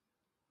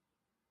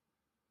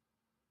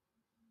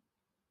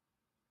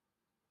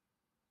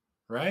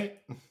 Right?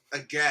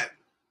 Again.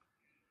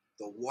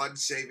 the one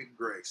saving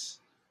grace.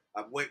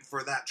 I'm waiting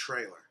for that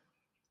trailer.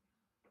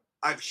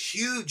 I'm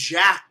Hugh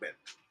Jackman.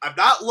 I'm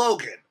not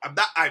Logan. I'm.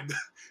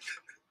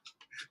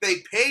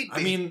 They paid me.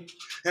 I mean,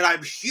 and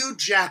I'm Hugh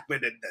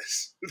Jackman in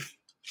this.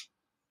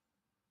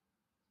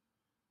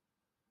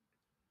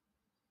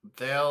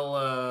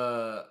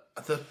 they'll.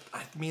 The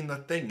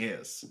thing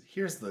is,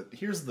 here's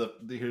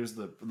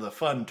the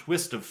fun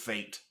twist of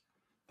fate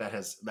that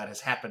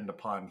has happened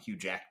upon Hugh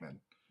Jackman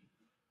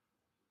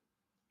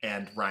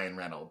and Ryan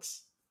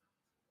Reynolds,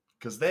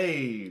 because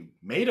they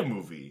made a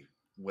movie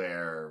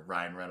where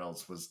Ryan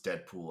Reynolds was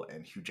Deadpool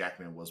and Hugh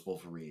Jackman was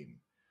Wolverine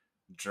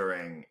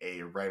during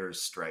a writer's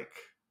strike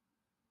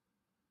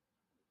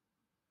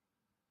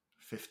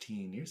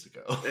 15 years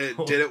ago.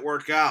 It didn't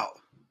work out.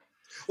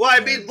 Well, I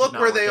mean, look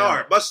where they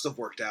are. It must have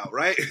worked out,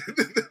 right?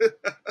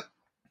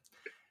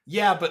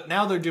 Yeah, but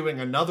now they're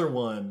doing another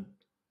one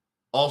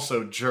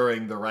also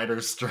during the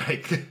writer's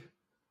strike.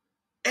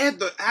 And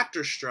the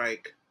actor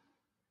strike.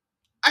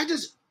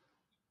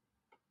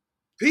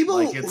 People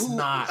like, who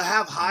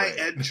have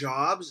high-end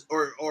jobs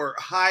or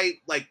high,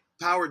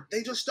 powered,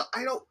 they just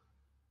don't,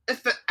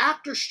 if an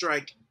actor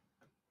strike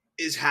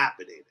is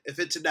happening, if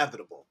it's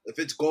inevitable, if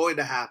it's going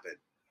to happen.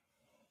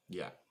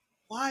 Yeah.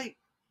 Why?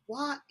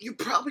 You're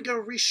probably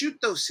going to reshoot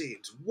those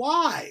scenes.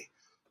 Why?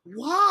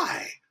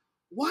 Why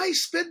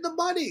spend the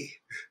money?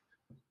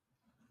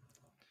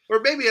 Or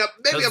maybe I'm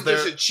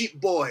just a cheap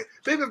boy.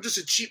 Maybe I'm just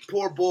a cheap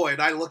poor boy,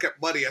 and I look at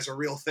money as a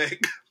real thing.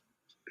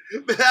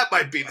 That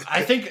might be the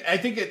thing. I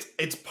think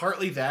it's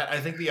partly that.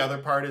 I think the other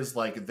part is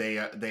they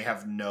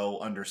have no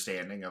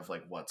understanding of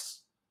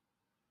what's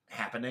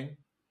happening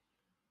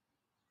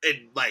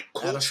in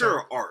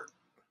culture or art.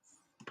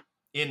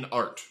 In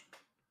art.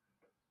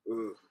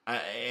 Ooh.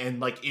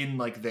 And in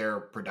their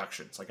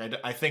productions.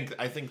 I think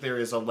there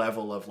is a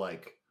level of the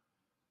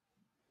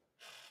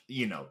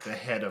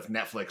head of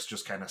Netflix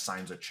just kind of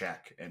signs a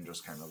check and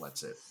just kind of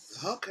lets it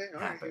happen.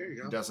 Right, here you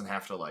go. He doesn't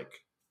have to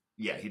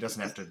he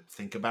doesn't have to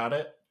think about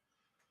it.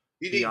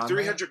 You need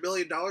 $300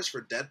 million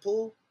for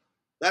Deadpool?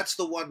 That's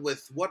the one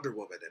with Wonder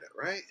Woman in it,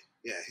 right?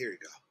 Yeah, here you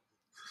go.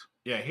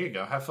 Yeah, here you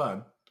go. Have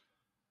fun.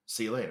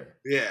 See you later.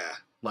 Yeah.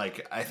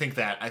 I think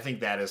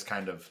that is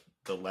kind of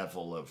the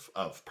level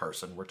of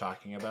person we're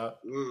talking about.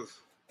 Oof.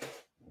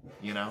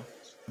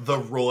 The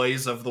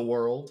Roys of the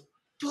world.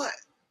 But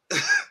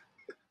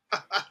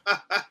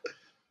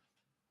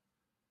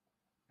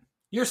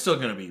you're still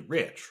going to be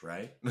rich,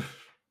 right?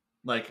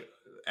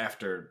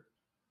 After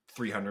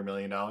 $300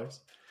 million.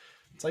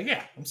 It's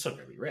yeah, I'm still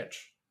going to be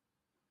rich.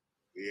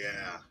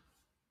 Yeah.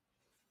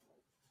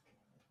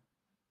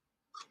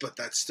 But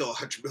that's still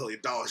 $100 million.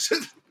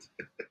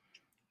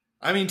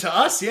 I mean, to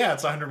us, yeah,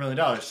 it's $100 million.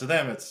 To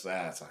them, it's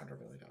 $100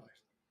 million.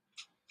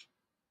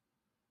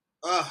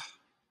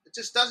 It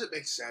just doesn't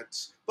make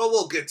sense. But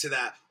we'll get to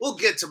that. We'll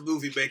get to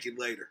movie making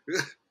later.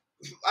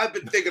 I've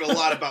been thinking a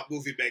lot about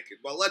movie making.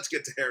 Well, let's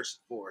get to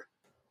Harrison Ford.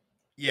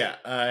 Yeah,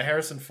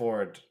 Harrison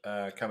Ford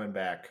coming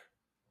back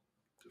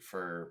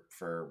for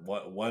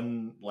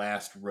one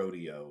last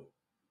rodeo.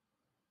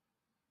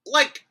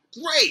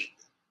 Great.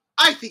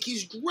 I think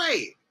he's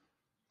great.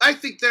 I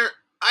think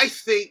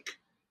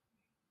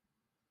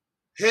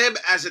him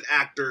as an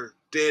actor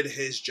did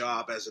his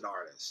job as an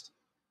artist.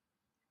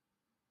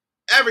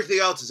 Everything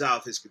else is out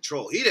of his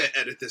control. He didn't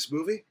edit this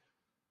movie.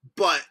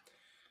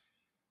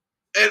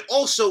 And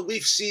also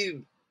we've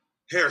seen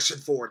Harrison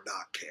Ford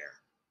not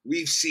care.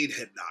 We've seen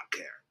him not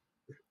care.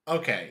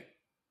 Okay.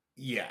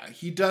 Yeah,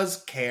 he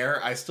does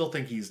care. I still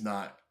think he's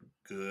not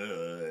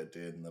good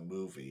in the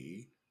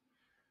movie.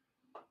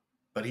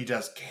 But he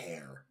does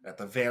care. At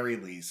the very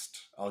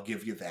least, I'll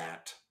give you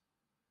that.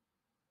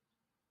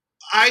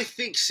 I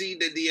think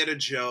seeing Indiana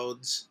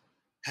Jones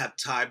have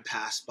time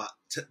pass him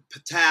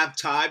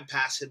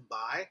by,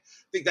 I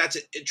think that's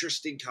an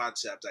interesting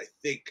concept. I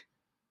think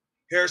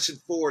Harrison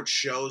Ford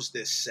shows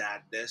this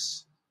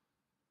sadness.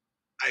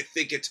 I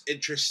think it's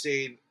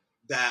interesting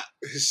that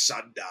his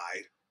son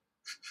died.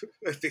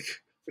 I think.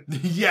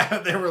 Yeah,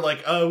 they were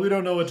we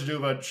don't know what to do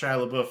about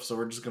Shia LaBeouf, so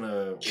we're just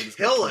gonna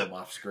kill him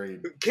off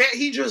screen. Can't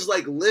he just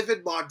live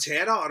in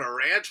Montana on a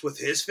ranch with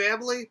his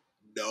family?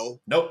 No.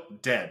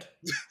 Nope, dead.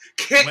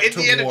 Can't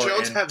Indiana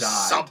Jones have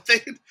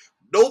something?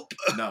 Nope.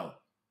 No.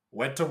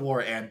 Went to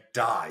war and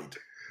died.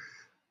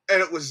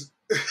 And it was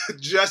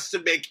just to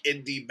make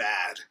Indy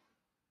mad.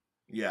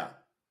 Yeah.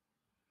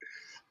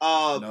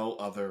 No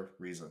other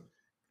reason.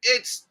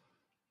 It's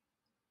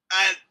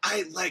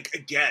I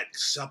again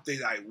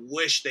something I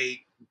wish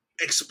they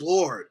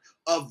explored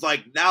of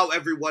now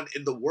everyone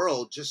in the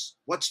world just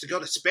wants to go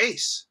to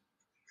space.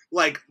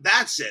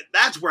 That's it.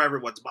 That's where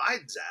everyone's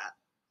mind's at.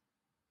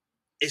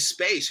 Is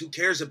space. Who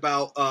cares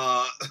about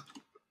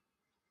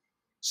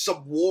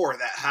some war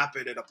that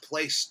happened in a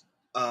place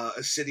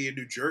a city in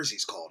New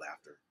Jersey's called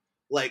after?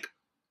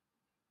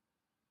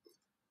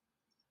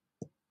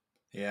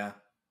 Yeah.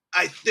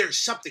 There's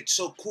something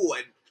so cool,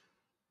 and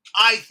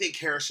I think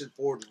Harrison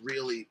Ford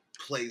really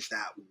plays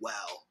that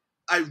well.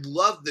 I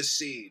love the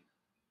scene.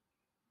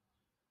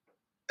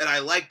 And I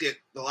liked it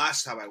the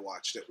last time I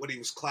watched it when he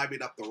was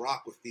climbing up the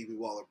rock with Phoebe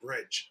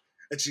Waller-Bridge.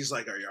 And she's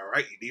like, "Are you all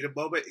right? You need a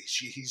moment?" And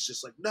he's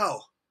just like,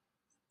 "No.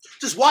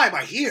 Just why am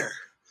I here?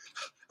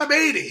 I'm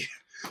 80.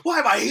 Why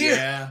am I here?"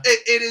 Yeah.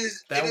 It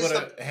is. That would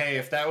have. Hey,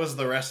 if that was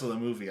the rest of the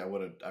movie, I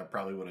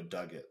probably would have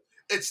dug it.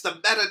 It's the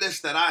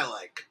meta-ness that I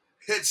like.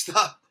 It's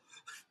the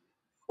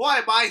why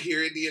am I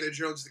here, Indiana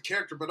Jones the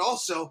character, but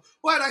also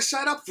why did I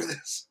sign up for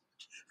this?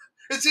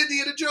 It's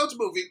Indiana Jones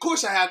movie. Of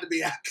course, I had to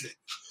be acting.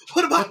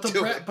 What am I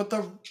doing? But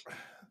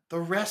the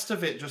rest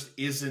of it just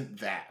isn't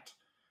that,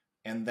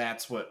 and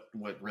that's what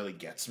really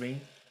gets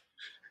me.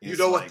 You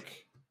know what?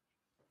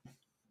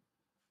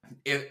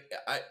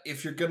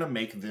 If you're gonna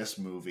make this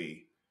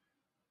movie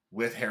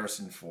with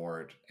Harrison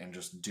Ford and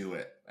just do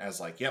it as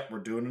like, yep, we're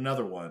doing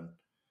another one,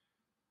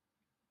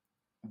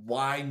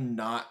 why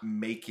not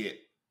make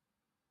it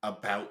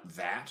about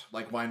that?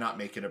 Like, why not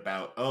make it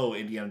about, oh,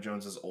 Indiana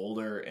Jones is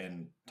older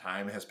and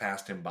time has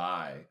passed him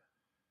by?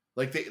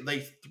 Like, they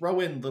throw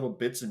in little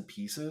bits and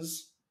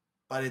pieces,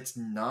 but it's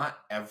not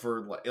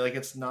ever like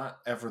it's not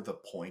ever the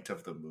point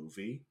of the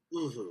movie.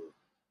 Mm-hmm.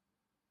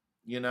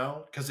 You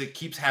know, because it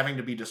keeps having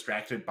to be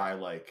distracted by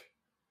like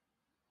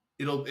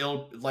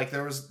it'll like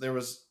there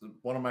was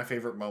one of my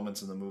favorite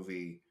moments in the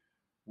movie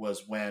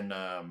was when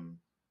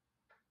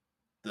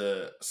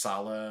the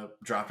Sala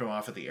dropped him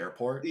off at the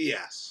airport.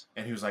 Yes.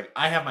 And he was like,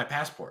 "I have my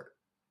passport.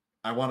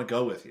 I want to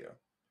go with you."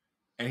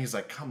 And he's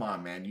like, "Come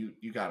on, man,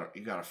 you got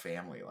a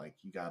family, like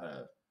you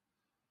gotta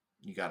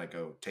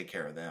go take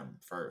care of them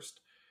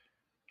first."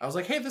 I was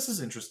like, "Hey, this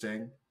is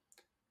interesting,"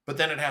 but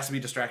then it has to be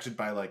distracted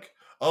by like,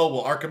 "Oh,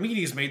 well,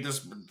 Archimedes made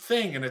this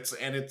thing, and it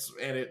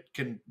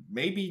can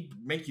maybe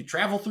make you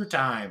travel through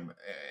time,"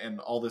 and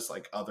all this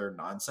like other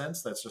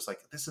nonsense that's just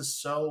like, this is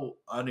so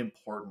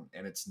unimportant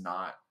and it's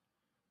not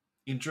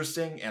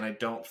interesting. And I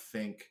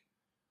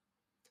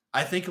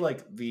think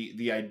like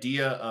the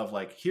idea of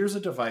like, here's a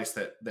device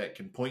that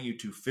can point you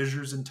to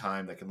fissures in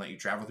time that can let you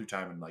travel through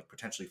time and like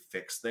potentially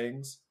fix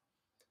things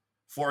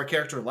for a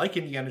character like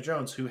Indiana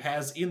Jones, who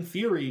has, in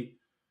theory,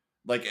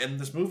 like, and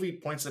this movie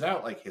points it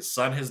out, like his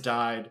son has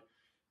died,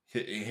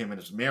 him and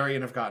his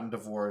Marion have gotten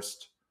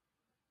divorced.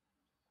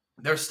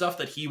 There's stuff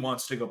that he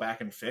wants to go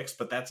back and fix,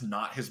 but that's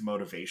not his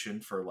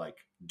motivation for like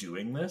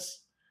doing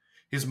this.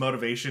 His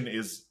motivation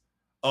is,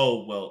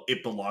 oh, well,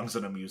 it belongs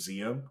in a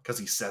museum, because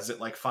he says it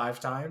like 5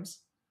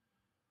 times.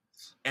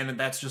 And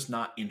that's just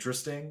not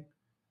interesting.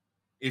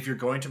 If you're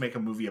going to make a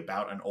movie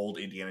about an old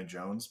Indiana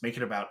Jones, make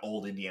it about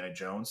old Indiana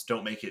Jones.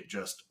 Don't make it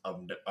just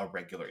a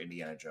regular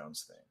Indiana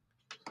Jones thing.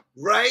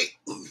 Right.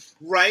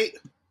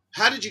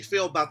 How did you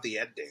feel about the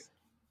ending?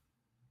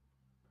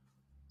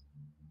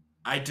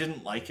 I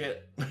didn't like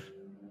it.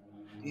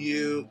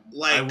 You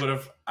like?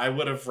 I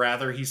would have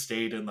rather he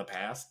stayed in the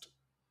past.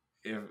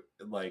 If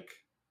like,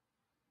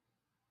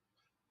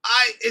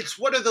 it's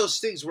one of those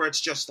things where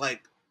it's just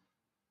like,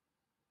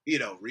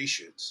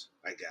 reshoots,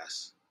 I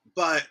guess.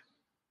 But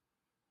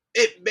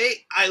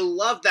I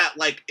love that,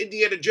 like,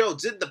 Indiana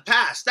Jones in the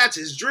past. That's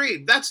his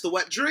dream. That's the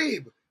wet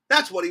dream.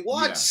 That's what he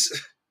wants. Yeah.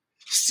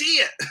 See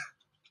it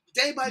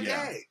day by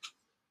day.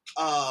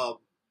 But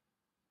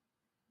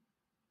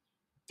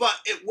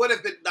it would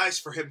have been nice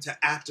for him to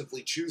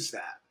actively choose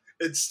that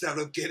instead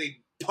of getting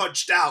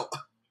punched out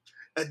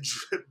and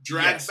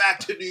dragged back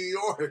to New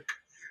York.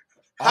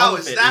 How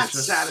is that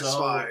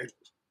satisfying?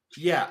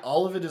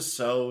 All of it is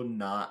so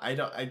not.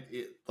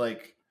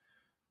 Like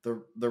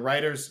the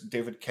writers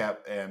David Koepp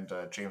and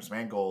James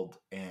Mangold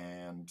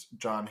and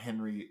John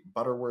Henry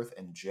Butterworth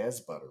and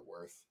Jez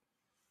Butterworth.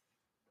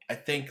 I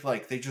think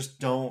like they just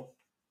don't.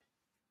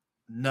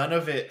 None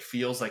of it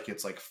feels like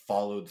it's like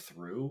followed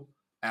through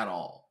at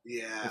all.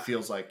 Yeah, it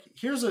feels like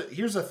here's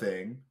a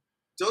thing.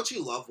 Don't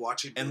you love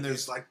watching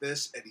movies like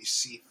this and you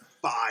see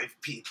 5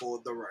 people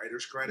in the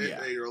writer's credit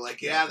and you're like,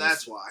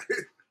 that's why.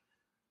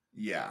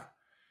 Yeah.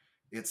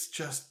 It's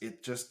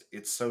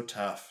so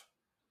tough.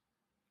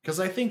 Because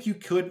I think you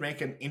could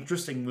make an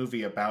interesting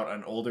movie about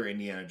an older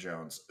Indiana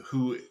Jones,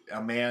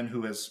 a man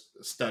who has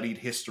studied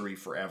history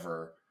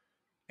forever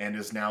and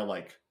is now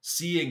like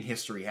seeing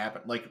history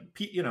happen. Like,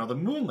 the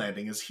moon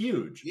landing is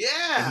huge.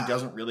 Yeah. And he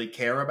doesn't really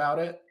care about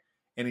it.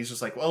 And he's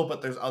just like, well,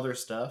 but there's other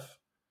stuff.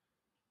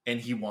 And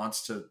he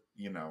wants to,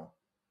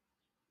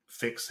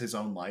 fix his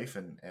own life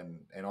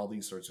and all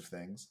these sorts of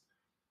things.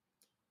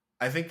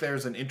 I think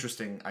there's an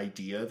interesting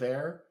idea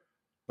there,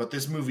 but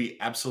this movie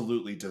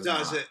absolutely does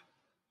not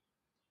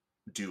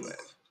do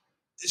it.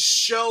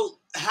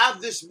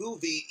 Have this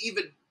movie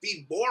even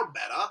be more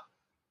meta.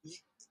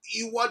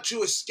 You want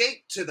to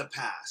escape to the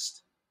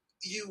past.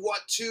 You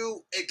want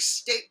to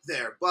escape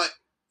there, but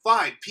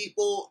fine,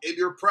 people in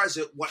your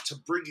present want to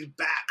bring you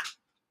back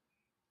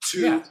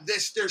to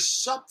this. There's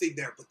something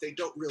there, but they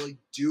don't really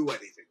do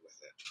anything with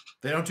it.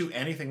 They don't do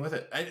anything with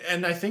it.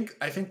 And I think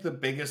the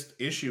biggest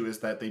issue is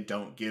that they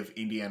don't give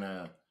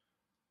Indiana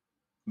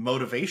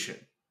motivation.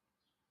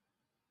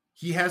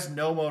 He has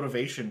no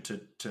motivation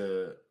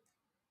to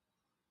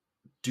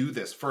do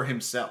this for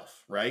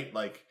himself, right?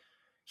 Like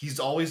he's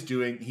like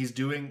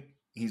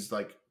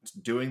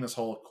doing this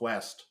whole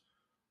quest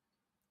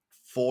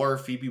for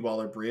Phoebe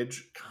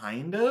Waller-Bridge,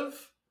 kind of,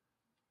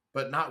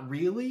 but not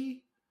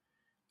really.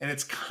 And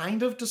it's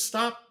kind of to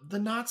stop the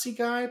Nazi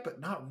guy,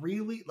 but not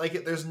really.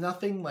 Like, there's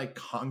nothing like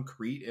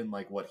concrete in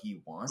like what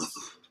he wants.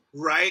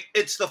 Right?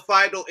 It's the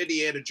final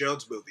Indiana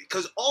Jones movie.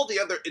 Because all the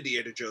other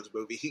Indiana Jones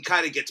movie, he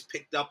kind of gets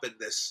picked up in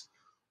this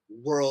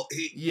world.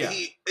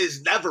 He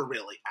is never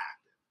really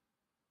active.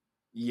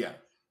 Yeah.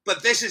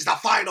 But this is the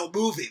final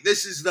movie.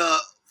 This is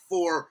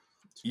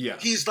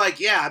he's like,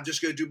 yeah, I'm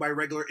just going to do my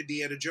regular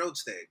Indiana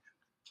Jones thing.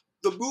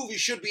 The movie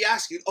should be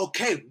asking,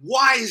 okay,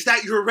 why is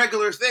that your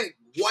regular thing?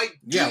 Why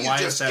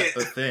is that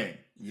the thing?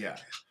 Yeah.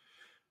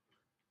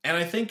 And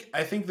I think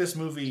this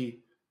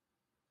movie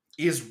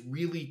is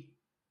really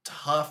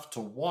tough to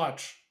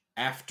watch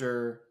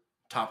after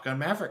Top Gun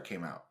Maverick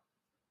came out.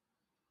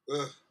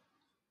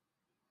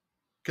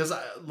 Because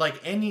like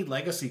any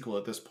Lego sequel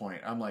at this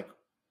point, I'm like,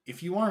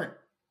 if you aren't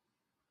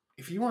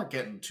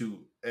getting to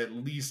at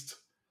least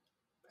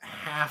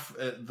half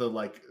the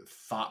like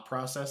thought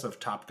process of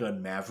Top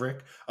Gun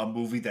Maverick, a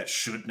movie that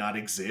should not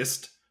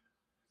exist,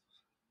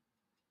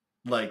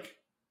 like,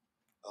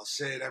 I'll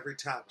say it every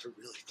time. I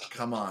really thought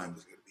come on, it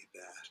was going to be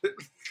bad.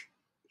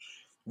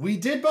 We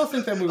did both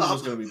think that movie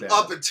was going to be bad.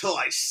 Up until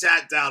I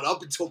sat down,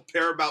 up until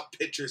Paramount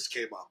Pictures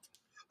came up,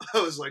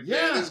 I was like,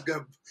 man, this is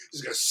gonna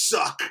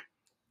suck.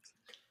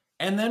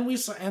 And then we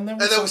saw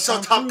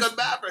Top Gun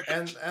Maverick,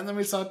 and then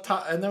we saw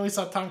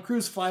Tom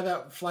Cruise fly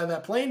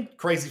that plane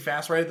crazy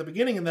fast right at the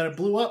beginning, and then it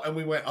blew up, and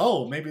we went,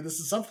 oh, maybe this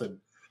is something.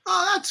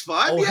 Oh, that's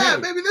fun. Yeah,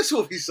 hey, maybe this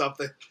will be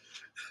something.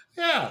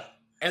 Yeah,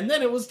 and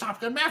then it was Top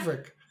Gun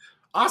Maverick,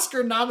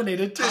 Oscar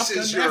nominated Top Gun Maverick.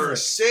 This is your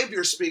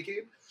savior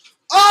speaking.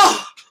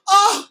 Oh,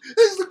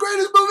 this is the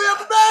greatest movie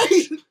ever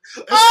made. It's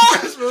the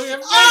greatest movie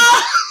ever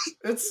made.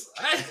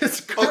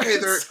 It's great. Okay,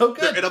 so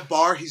good. They're in a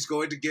bar. He's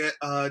going to get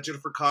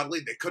Jennifer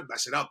Connelly. They couldn't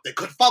mess it up. They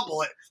couldn't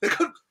fumble it. They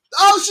couldn't.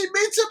 Oh, she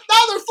meets him.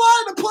 Now they're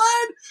flying a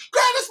plane.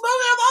 Greatest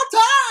movie of all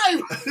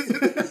time.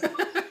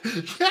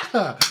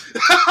 Yeah,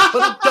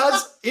 but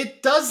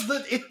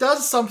it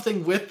does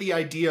something with the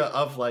idea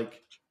of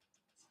like,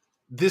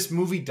 this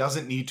movie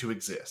doesn't need to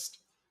exist.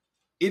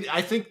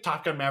 I think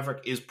Top Gun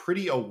Maverick is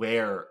pretty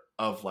aware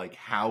of like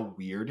how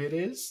weird it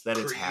is that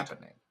it's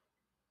happening.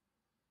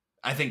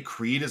 I think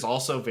Creed is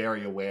also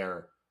very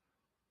aware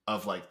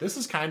of like, this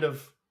is kind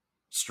of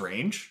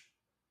strange,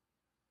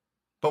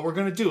 but we're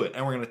going to do it,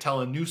 and we're going to tell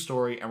a new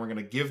story, and we're going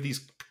to give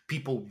these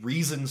people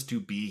reasons to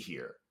be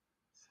here.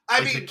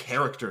 I mean, the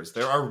characters,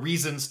 there are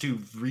reasons to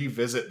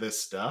revisit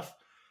this stuff,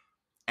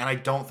 and I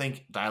don't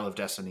think Dial of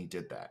Destiny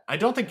did that. I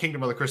don't think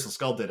Kingdom of the Crystal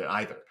Skull did it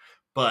either,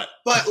 but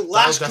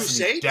Last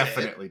Crusade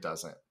definitely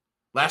doesn't.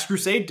 Last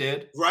Crusade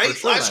did. Right?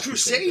 Sure, Last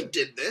Crusade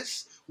did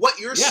this. What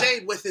you're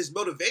saying with his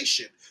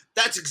motivation,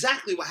 that's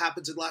exactly what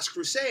happens in Last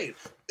Crusade.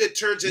 It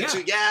turns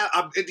into,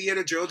 I'm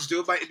Indiana Jones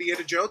doing my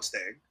Indiana Jones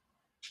thing.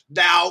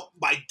 Now,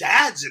 my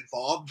dad's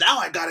involved. Now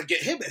I got to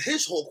get him, and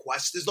his whole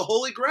quest is the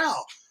Holy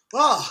Grail.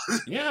 Oh.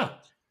 Yeah.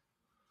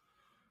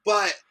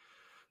 But,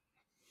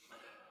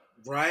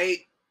 right?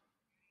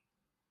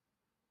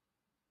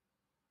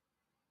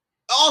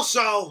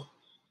 Also,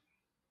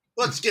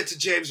 let's get to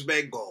James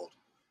Mangold.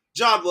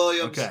 John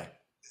Williams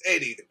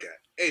ain't even good.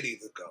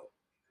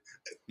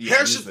 Yeah,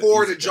 Harrison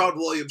Ford and John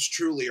Williams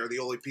truly are the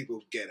only people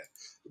who get it.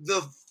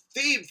 The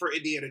theme for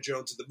Indiana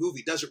Jones in the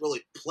movie doesn't really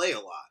play a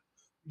lot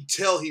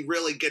until he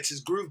really gets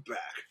his groove back.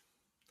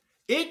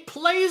 It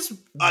plays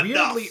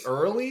weirdly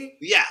early.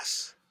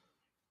 Yes.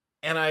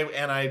 And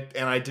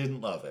I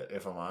didn't love it,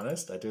 if I'm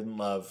honest. I didn't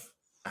love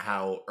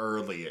how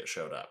early it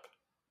showed up.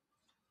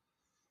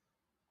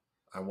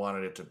 I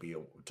wanted it to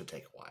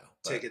take a while.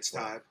 Take its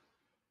time.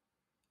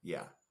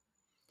 Yeah.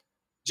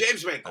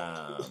 James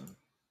Mangold.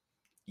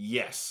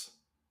 Yes.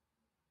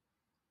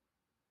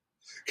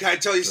 Can I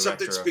tell you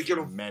something? Speaking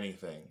of many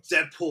things,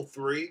 Deadpool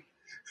 3,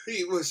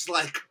 he was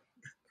like,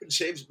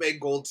 James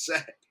Mangold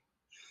said,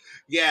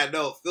 yeah,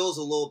 no, it feels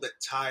a little bit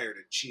tired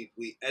and cheap.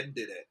 We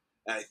ended it,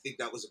 and I think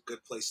that was a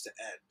good place to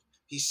end.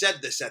 He said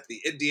this at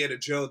the Indiana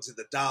Jones and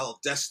the Dial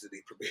of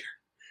Destiny premiere.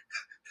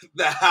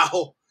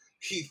 How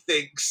he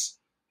thinks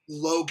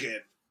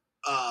Logan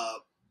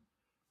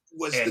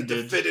was the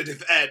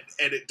definitive end,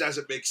 and it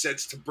doesn't make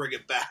sense to bring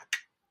it back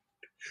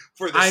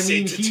for the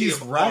sanctity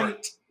of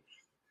art.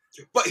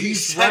 But he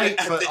said it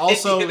at but the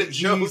also Indiana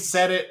Jones. He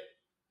said it.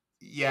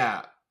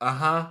 Yeah.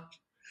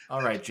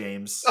 All right,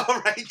 James. All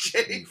right,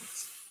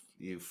 James.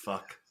 You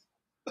fuck.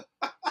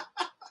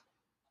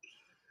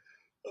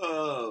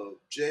 Oh,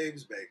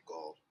 James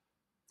Mangold.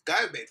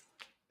 Guy who made.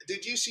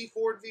 Did you see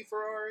Ford v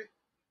Ferrari?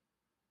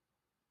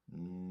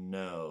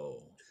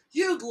 No.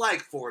 You'd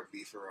like Ford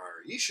v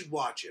Ferrari. You should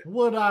watch it.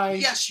 Would I?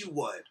 Yes, you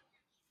would.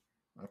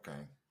 Okay.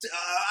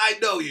 I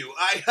know you.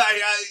 I.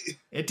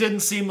 It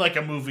didn't seem like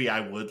a movie I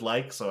would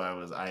like, so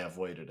I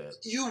avoided it.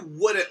 You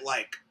wouldn't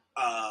like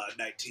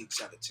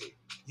 1917.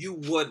 You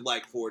would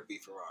like Ford v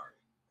Ferrari.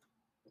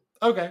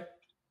 Okay.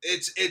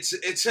 It's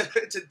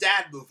a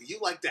dad movie. You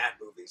like dad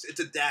movies. It's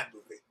a dad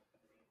movie.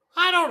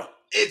 I don't know.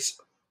 It's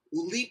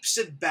leaps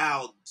and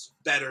bounds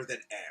better than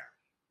Air,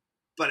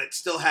 but it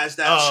still has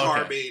that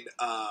charming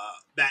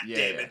Matt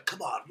Damon. Yeah.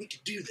 Come on, we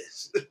can do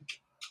this.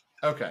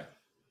 Okay.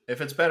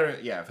 If it's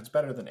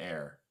better than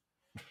Air.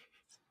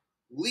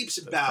 Leaps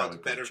and bounds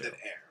better than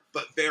Air,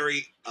 but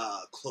very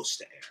close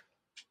to Air.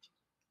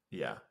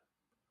 Yeah.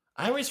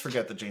 I always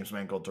forget that James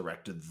Mangold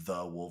directed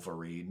The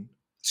Wolverine.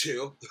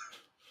 Too.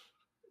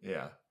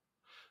 Yeah.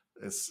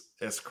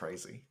 It's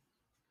crazy.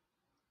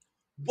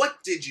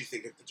 What did you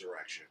think of the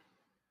direction?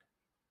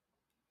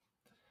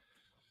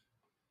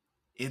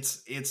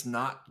 It's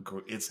not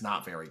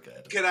very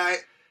good.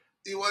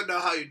 You want to know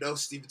how you know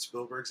Steven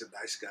Spielberg's a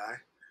nice guy?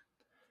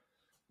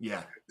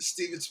 Yeah.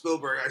 Steven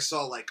Spielberg, I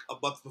saw like a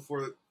month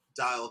before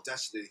Dial of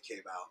Destiny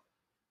came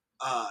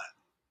out.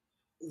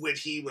 When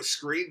he was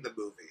screening the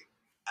movie,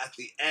 at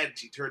the end,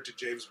 he turned to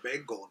James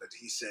Mangold and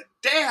he said,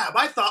 "Damn,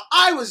 I thought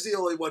I was the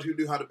only one who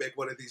knew how to make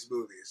one of these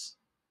movies."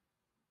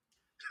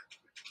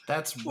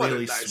 That's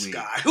really nice sweet.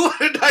 Guy. What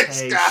a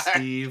nice guy.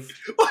 Steve.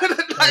 What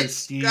a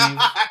nice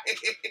guy.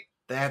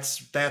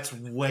 That's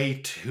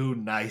way too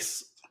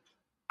nice.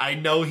 I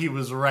know he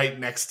was right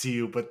next to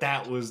you, but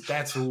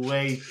that's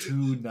way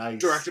too nice.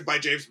 Directed by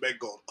James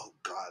Mangold. Oh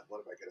God,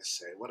 what am I gonna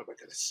say?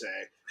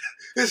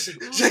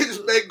 James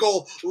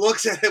Mangold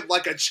looks at him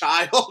like a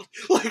child.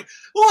 Like,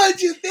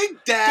 what'd you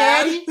think,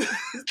 Dad?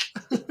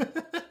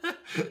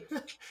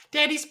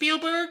 Daddy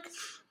Spielberg?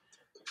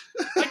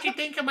 What'd you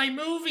think of my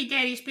movie,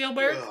 Daddy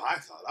Spielberg? Well, I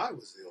thought I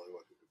was the only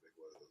one who could make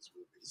one of those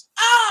movies.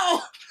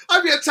 Ow!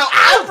 I'm gonna tell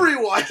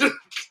everyone.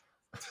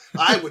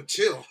 I would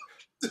too.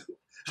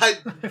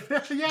 I'd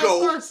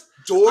go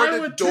door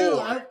to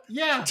door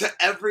to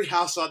every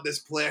house on this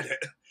planet.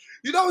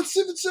 You know what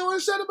Steven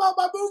Spielberg said about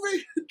my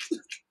movie?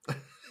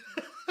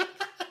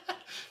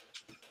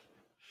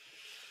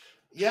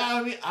 Yeah,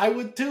 I mean, I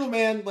would too,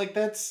 man. Like,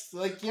 that's,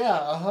 like, yeah,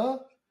 uh-huh.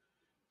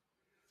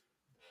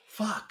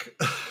 Fuck.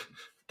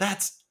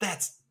 That's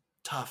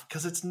tough,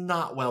 because it's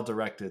not well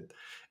directed.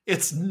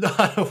 It's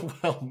not a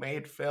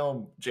well-made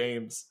film,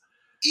 James.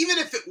 Even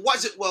if it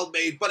wasn't well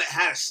made, but it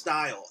had a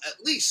style,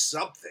 at least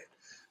something.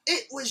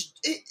 It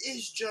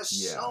is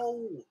just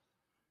so...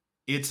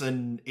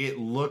 It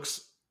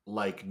looks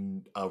like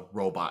a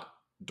robot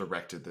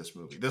directed this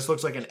movie. This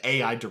looks like an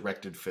AI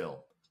directed film.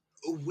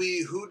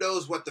 Who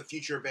knows what the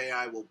future of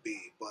AI will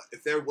be, but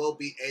if there will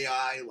be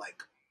AI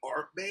like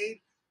art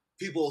made,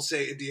 people will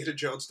say Indiana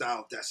Jones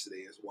Dial of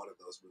Destiny is one of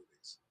those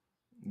movies.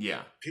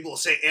 Yeah. People will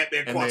say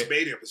Ant-Man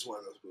Quantumanium is one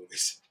of those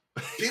movies.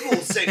 People will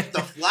say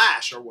The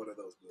Flash are one of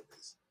those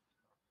movies.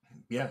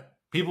 Yeah.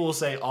 People will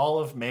say all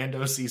of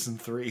Mando season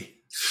 3.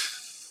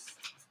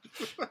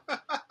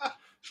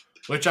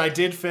 Which I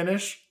did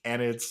finish,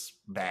 and it's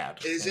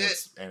bad.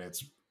 Is and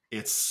it?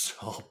 It's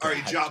so bad. Are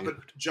you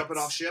jumping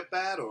off ship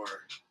bad, or?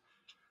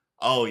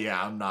 Oh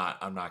yeah, I'm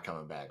not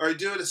coming back. Are you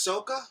doing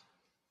Ahsoka?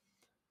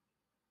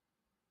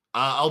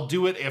 I'll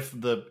do it if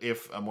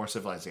A More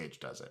Civilized Age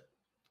does it.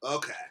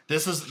 Okay.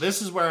 This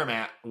is where I'm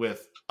at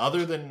with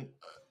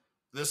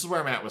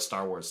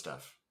Star Wars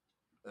stuff,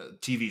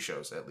 TV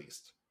shows at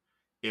least.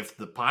 If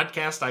the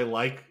podcast I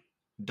like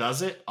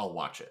does it, I'll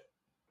watch it.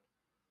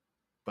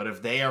 But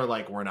if they are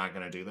like, we're not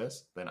going to do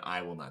this, then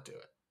I will not do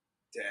it.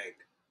 Dang.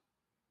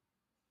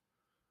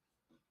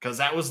 Because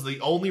that was the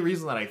only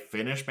reason that I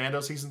finished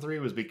Mando season 3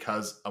 was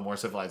because A More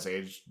Civilized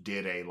Age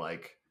did a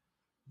like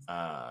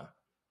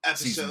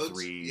season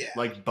 3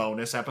 like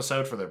bonus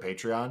episode for their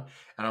Patreon,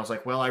 and I was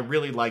like, well, I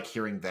really like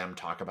hearing them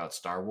talk about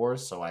Star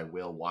Wars, so I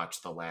will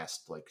watch the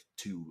last like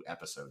 2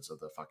 episodes of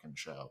the fucking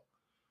show.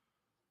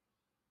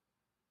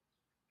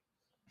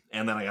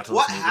 And then I got to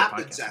listen to the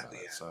podcast about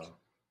it. So,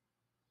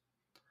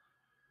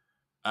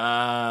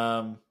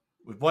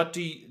 what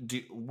do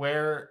you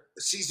where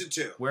season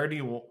 2? Where do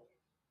you?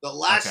 The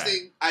last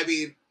thing, I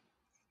mean,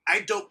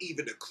 I don't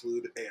even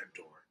include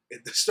Andor in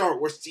the Star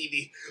Wars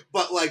TV,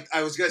 but like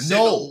I was gonna say,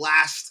 the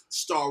last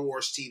Star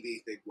Wars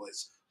TV thing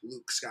was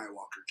Luke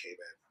Skywalker came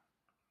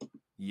in.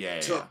 Yeah.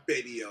 Took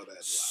Baby Yoda and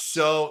left.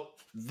 So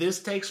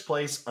this takes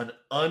place an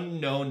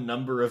unknown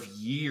number of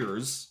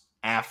years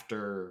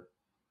after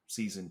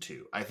season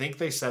 2. I think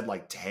they said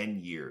like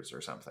 10 years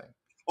or something.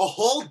 A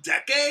whole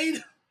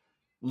decade?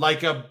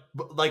 Like a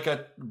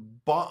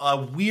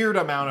weird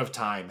amount of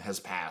time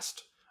has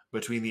passed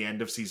between the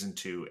end of season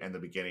 2 and the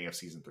beginning of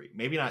season 3.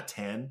 Maybe not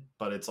 10,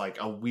 but it's like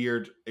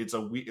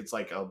it's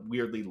like a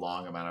weirdly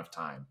long amount of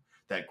time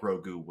that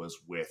Grogu was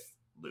with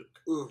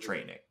Luke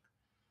training.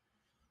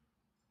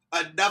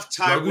 Enough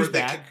time where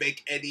they can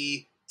make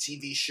any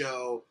TV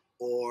show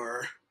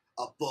or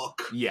a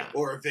book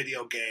or a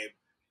video game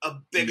a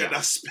big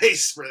enough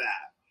space for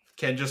that.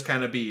 Can just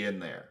kind of be in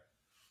there.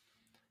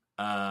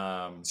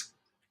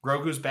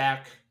 Grogu's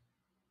back.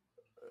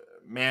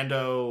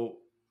 Mando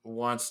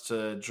wants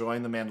to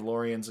join the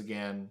Mandalorians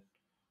again,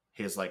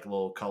 his like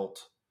little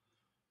cult.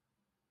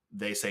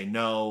 They say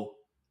no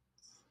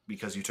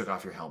because you took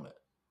off your helmet.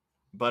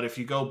 But if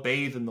you go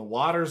bathe in the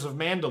waters of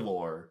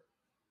Mandalore,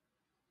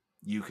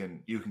 you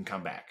can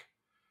come back.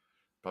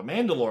 But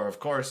Mandalore, of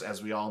course,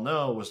 as we all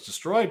know, was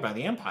destroyed by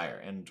the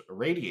Empire and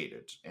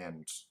irradiated,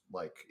 and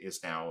like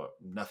is now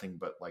nothing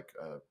but like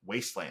a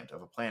wasteland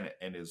of a planet,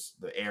 and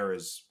the air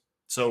is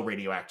so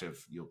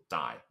radioactive you'll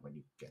die when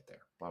you get there.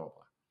 Blah, blah,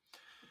 blah.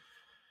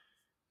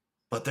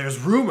 But there's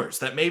rumors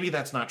that maybe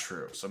that's not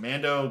true. So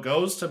Mando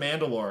goes to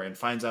Mandalore and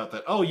finds out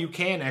that, oh, you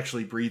can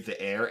actually breathe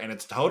the air and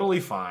it's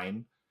totally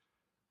fine.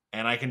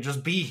 And I can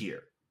just be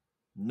here.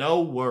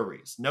 No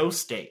worries. No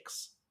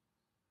stakes.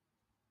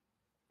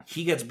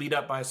 He gets beat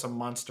up by some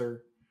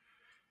monster.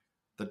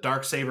 The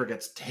Darksaber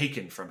gets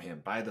taken from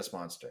him by this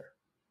monster.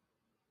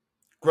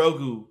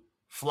 Grogu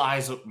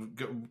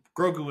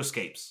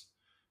escapes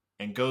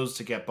and goes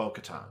to get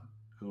Bo-Katan,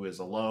 who is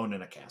alone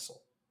in a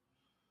castle.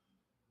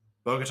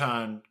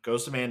 Bo-Katan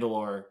goes to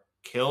Mandalore,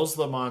 kills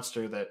the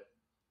monster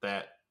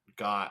that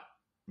got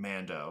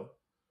Mando,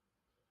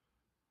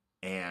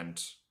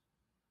 and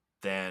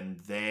then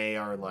they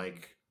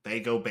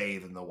go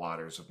bathe in the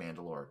waters of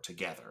Mandalore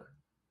together.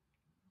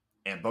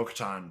 And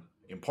Bo-Katan,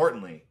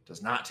 importantly,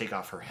 does not take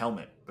off her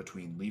helmet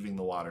between leaving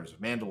the waters of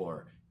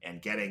Mandalore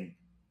and getting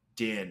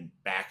Din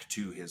back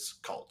to his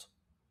cult.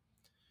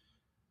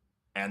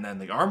 And then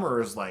the armorer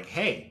is like,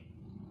 hey,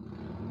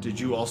 did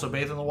you also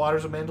bathe in the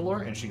waters of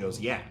Mandalore? And she goes,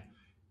 yeah.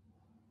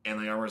 And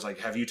the armorer's like,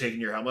 have you taken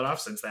your helmet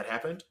off since that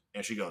happened?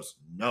 And she goes,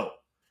 no.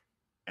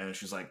 And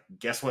she's like,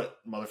 guess what,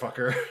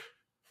 motherfucker?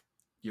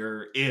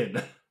 You're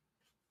in.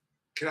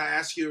 Can I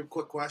ask you a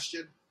quick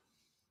question?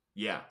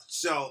 Yeah.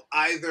 So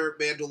either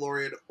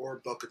Mandalorian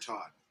or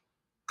Bo-Katan,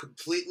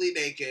 completely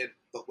naked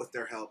but with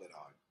their helmet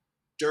on.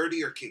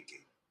 Dirty or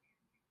kinky?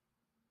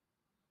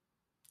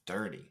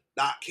 Dirty.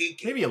 Not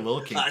kinky. Maybe a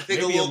little kinky. I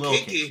think maybe a little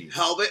kinky.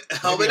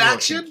 Helmet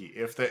action? Kinky.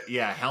 If the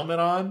helmet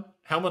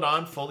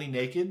on, fully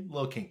naked, a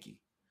little kinky.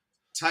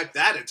 Type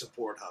that into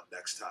Pornhub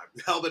next time.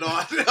 Helmet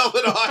on,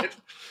 helmet on.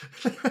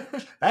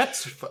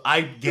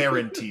 I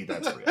guarantee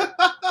that's real.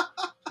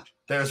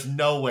 There's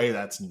no way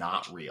that's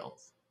not real.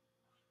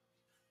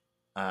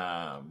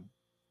 So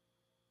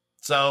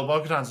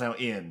Bo-Katan's now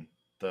in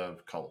the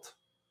cult.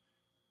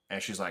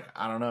 And she's like,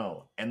 I don't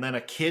know. And then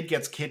a kid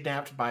gets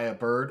kidnapped by a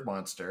bird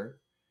monster.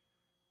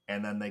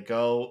 And then they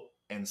go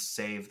and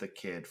save the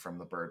kid from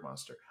the bird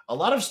monster. A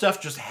lot of stuff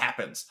just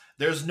happens.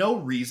 There's no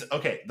reason.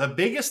 Okay, the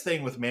biggest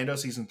thing with Mando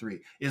Season 3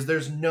 is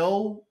there's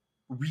no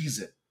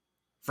reason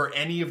for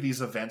any of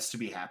these events to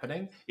be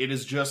happening. It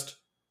is just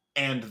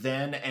and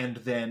then, and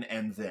then,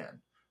 and then.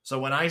 So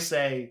when I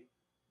say,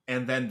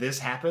 and then this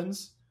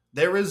happens,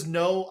 there is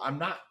no, I'm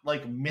not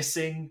like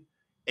missing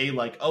a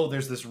like, oh,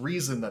 there's this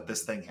reason that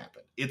this thing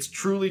happened. It's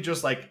truly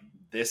just like,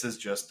 this is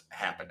just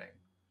happening.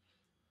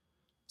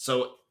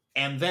 So,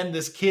 and then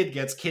this kid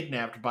gets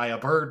kidnapped by a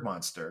bird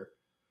monster,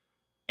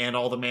 and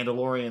all the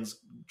Mandalorians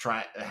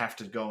have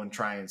to go and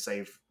try and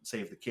save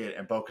the kid,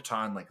 and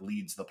Bo-Katan like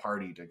leads the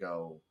party to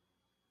go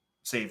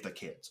save the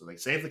kid. So they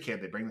save the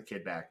kid, they bring the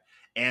kid back,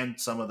 and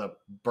some of the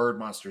bird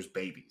monster's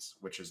babies,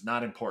 which is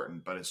not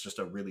important, but it's just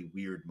a really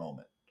weird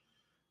moment.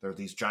 There are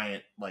these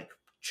giant like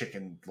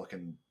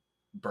chicken-looking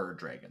bird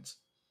dragons.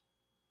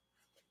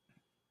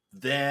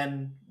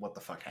 Then what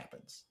the fuck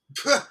happens?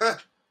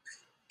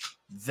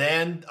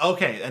 Then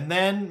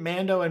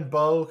Mando and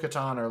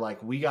Bo-Katan are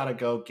like, we gotta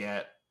go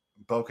get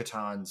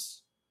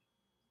Bo-Katan's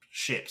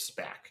ships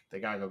back.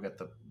 They gotta go get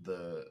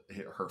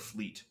her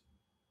fleet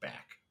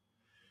back.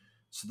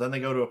 So then they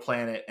go to a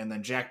planet, and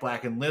then Jack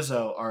Black and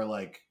Lizzo are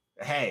like,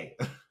 hey,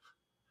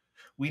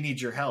 we need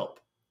your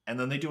help. And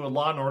then they do a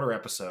Law and Order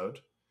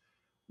episode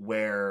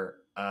where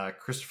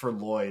Christopher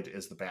Lloyd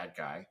is the bad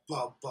guy.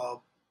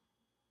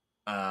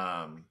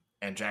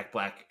 And Jack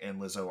Black and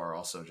Lizzo are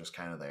also just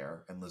kind of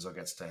there. And Lizzo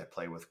gets to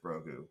play with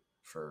Grogu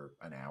for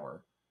an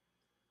hour.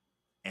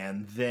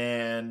 And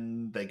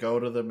then they go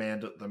to the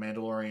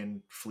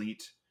Mandalorian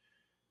fleet,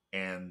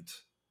 and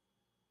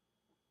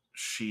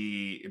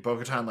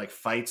Bo-Katan like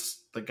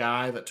fights the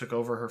guy that took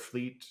over her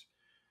fleet.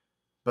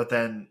 But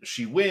then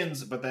she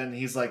wins, but then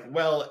he's like,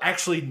 well,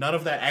 actually, none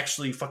of that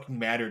actually fucking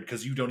mattered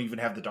because you don't even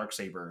have the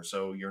Darksaber,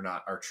 so you're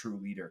not our true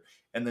leader.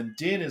 And then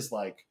Din is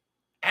like,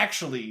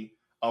 actually,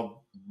 a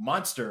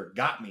monster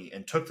got me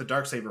and took the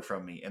Darksaber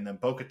from me, and then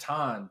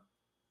Bo-Katan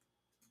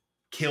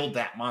killed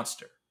that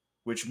monster,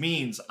 which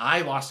means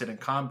I lost it in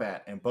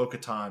combat, and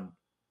Bo-Katan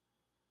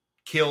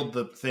killed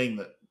the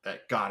thing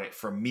that got it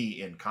from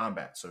me in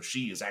combat. So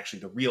she is actually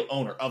the real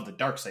owner of the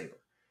Darksaber.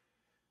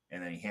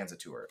 And then he hands it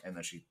to her, and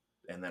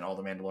then all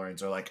the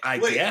Mandalorians are like, I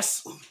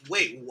guess.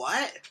 Wait,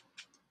 what?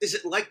 Is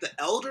it like the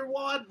Elder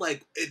Wand?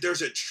 Like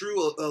there's a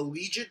true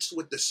allegiance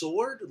with the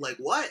sword? Like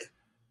what?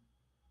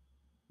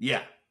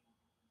 Yeah.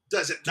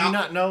 Does it? Do you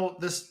not know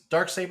this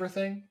Darksaber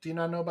thing? Do you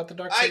not know about the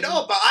Darksaber? I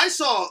know, but I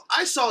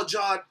saw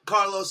John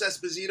Carlos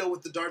Esposito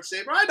with the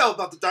Darksaber. I know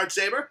about the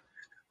Darksaber.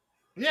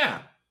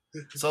 Yeah.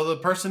 So the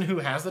person who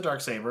has the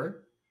Darksaber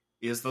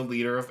is the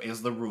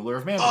ruler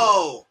of Mandalore.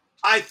 Oh,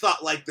 I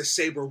thought like the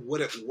saber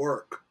wouldn't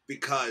work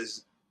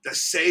because the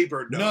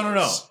saber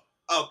knows.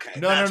 No. Okay.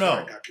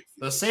 No.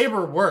 The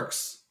saber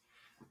works,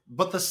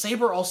 but the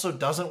saber also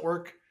doesn't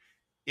work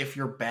if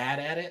you're bad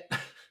at it.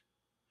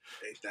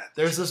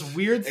 There's this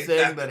weird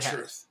thing that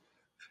happens.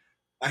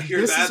 I hear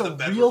this that is in a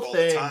the real all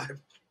thing the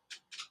time.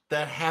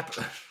 that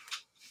happens.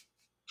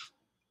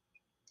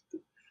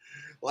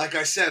 Like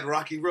I said,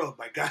 Rocky Road,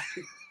 my guy.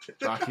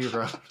 Rocky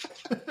Road.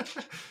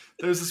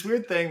 There's this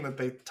weird thing that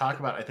they talk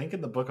about, I think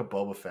in the book of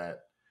Boba Fett,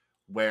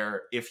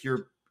 where if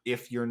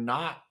you're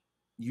not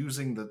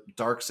using the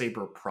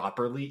Darksaber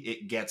properly,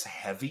 it gets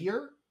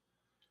heavier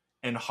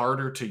and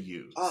harder to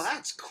use. Oh,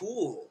 that's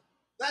cool.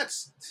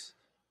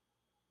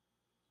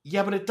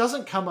 Yeah, but it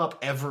doesn't come up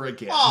ever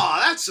again. Oh,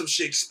 that's some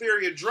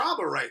Shakespearean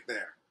drama right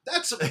there.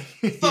 That's some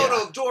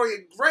photo of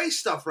Dorian Gray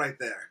stuff right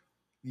there.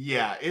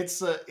 Yeah,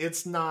 it's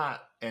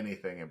not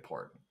anything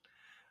important.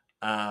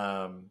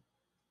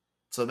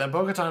 So then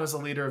Bo-Katan is the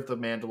leader of the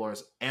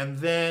Mandalores, and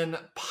then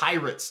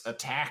pirates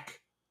attack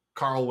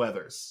Carl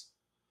Weathers.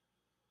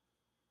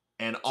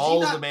 And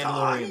all of the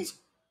Mandalorians... Die?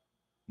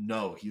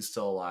 No, he's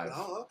still alive.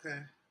 Oh, okay.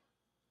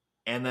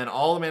 And then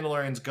all the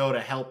Mandalorians go to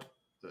help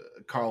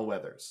Carl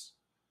Weathers.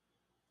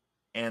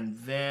 And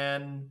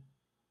then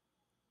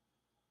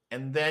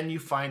you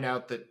find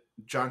out that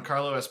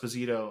Giancarlo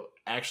Esposito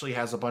actually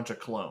has a bunch of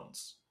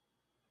clones.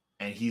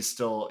 And he's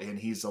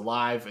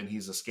alive, and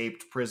he's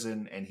escaped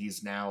prison, and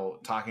he's now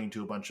talking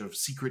to a bunch of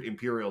secret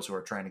Imperials who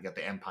are trying to get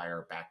the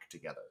Empire back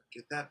together.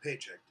 Get that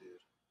paycheck, dude.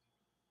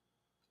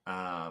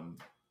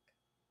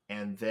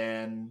 And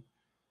then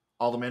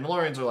all the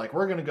Mandalorians are like,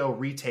 we're going to go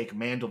retake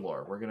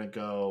Mandalore. We're going to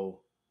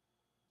go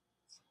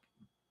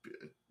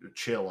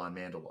chill on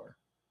Mandalore.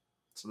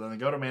 So then they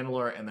go to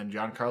Mandalore, and then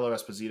Giancarlo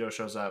Esposito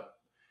shows up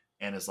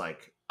and is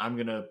like, I'm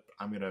gonna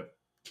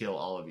kill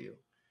all of you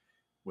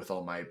with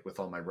all my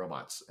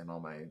robots and all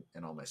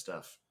my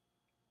stuff.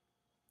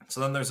 So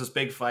then there's this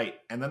big fight,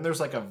 and then there's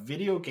like a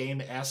video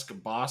game-esque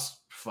boss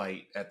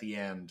fight at the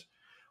end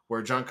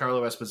where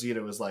Giancarlo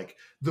Esposito is like,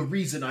 the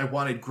reason I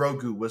wanted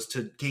Grogu was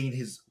to gain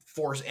his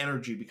Force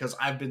energy because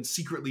I've been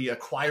secretly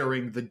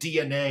acquiring the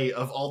DNA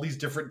of all these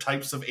different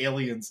types of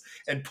aliens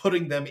and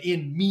putting them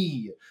in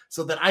me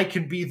so that I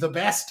can be the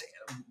best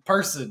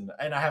person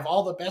and I have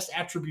all the best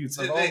attributes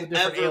of all the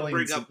different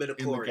aliens in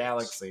the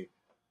galaxy.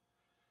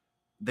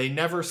 They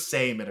never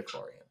say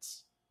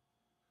midichlorians.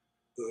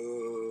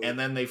 And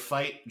then they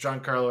fight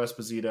Giancarlo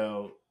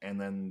Esposito,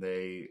 and then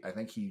I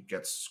think he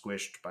gets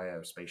squished by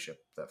a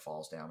spaceship that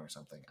falls down or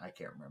something. I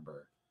can't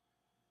remember.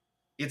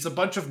 It's a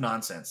bunch of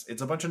nonsense.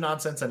 It's a bunch of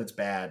nonsense, and it's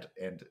bad,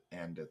 and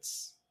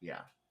it's,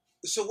 yeah.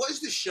 So what is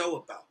the show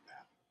about,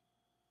 Matt?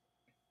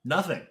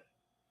 Nothing.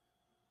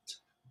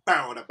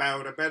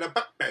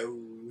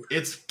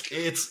 It's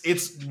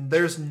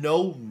there's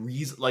no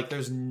reason, like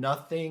there's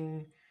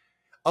nothing.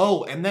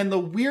 Oh, and then the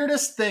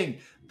weirdest thing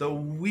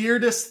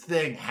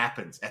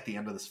happens at the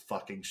end of this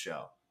fucking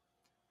show.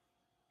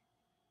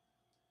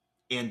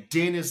 And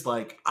Din is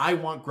like, I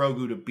want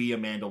Grogu to be a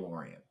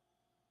Mandalorian.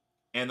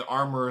 And the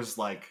armorer is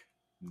like,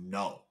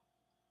 no.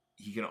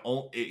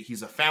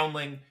 He's a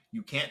foundling.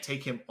 You can't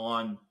take him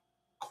on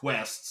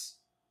quests,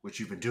 which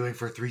you've been doing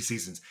for 3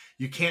 seasons.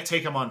 You can't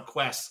take him on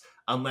quests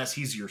unless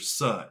he's your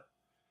son.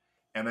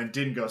 And then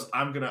Din goes,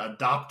 I'm going to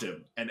adopt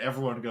him. And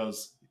everyone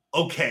goes,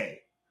 okay.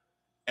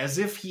 As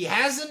if he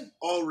hasn't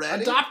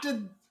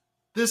adopted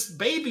this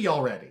baby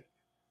already.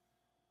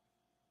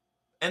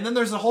 And then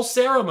there's a whole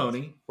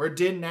ceremony where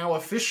Din now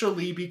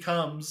officially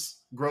becomes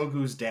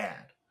Grogu's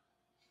dad.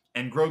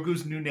 And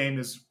Grogu's new name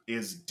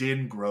is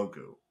Din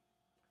Grogu.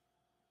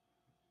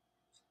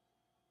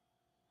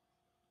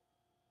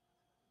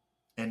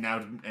 And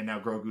now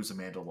Grogu's a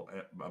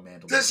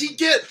Mandalorian. Does he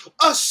get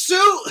a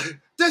suit?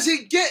 Does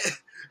he get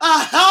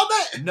a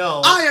helmet?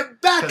 No. I am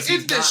back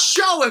in the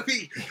show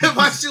if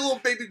I see little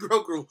baby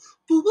Grogu.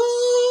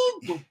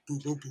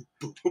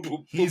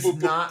 He's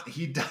not.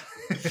 He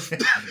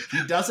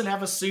doesn't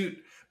have a suit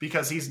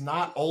because he's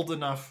not old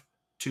enough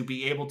to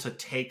be able to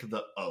take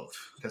the oath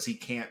because he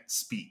can't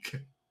speak.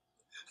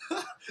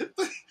 But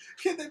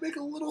can they make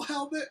a little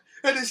helmet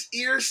and his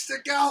ears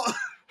stick out?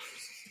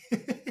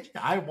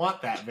 I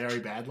want that very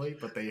badly,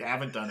 but they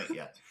haven't done it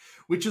yet.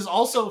 Which is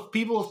also,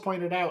 people have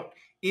pointed out,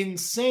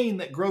 insane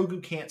that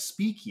Grogu can't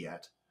speak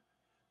yet,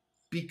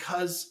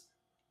 because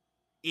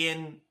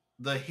in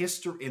the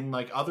history, in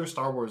like other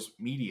Star Wars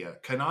media,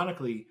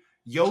 canonically,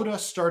 Yoda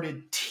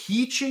started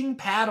teaching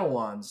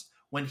Padawans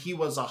when he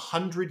was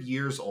 100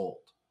 years old.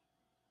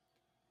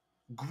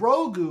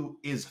 Grogu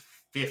is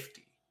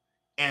 50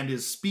 and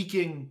is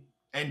speaking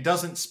and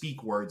doesn't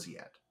speak words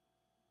yet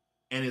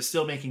and is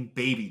still making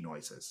baby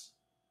noises.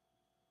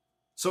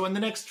 So in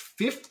the next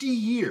 50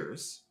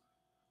 years,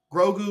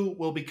 Grogu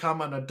will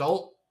become an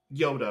adult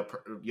Yoda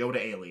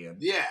alien.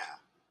 Yeah.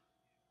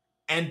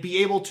 And be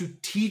able to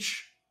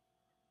teach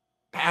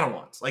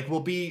Padawans. Like, will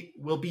be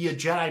a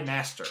Jedi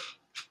Master.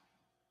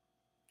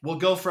 We'll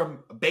go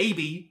from a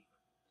baby,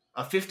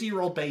 a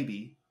 50-year-old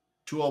baby,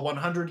 to a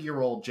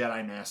 100-year-old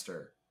Jedi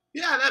Master.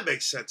 Yeah, that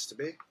makes sense to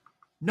me.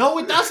 No,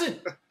 it doesn't.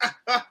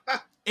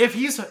 If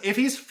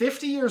he's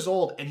 50 years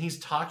old and he's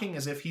talking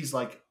as if he's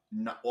like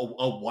a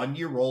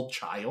 1-year-old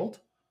child,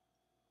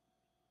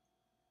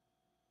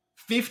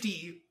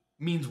 50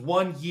 means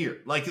 1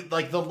 year. Like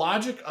the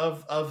logic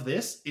of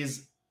this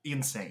is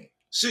insane.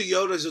 So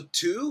Yoda's a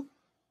 2?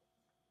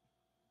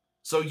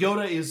 So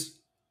Yoda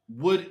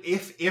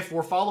if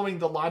we're following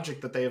the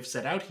logic that they have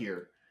set out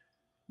here,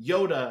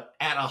 Yoda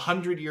at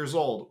 100 years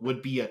old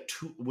would be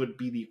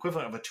the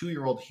equivalent of a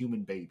 2-year-old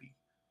human baby.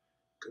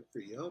 Good for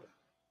Yoda.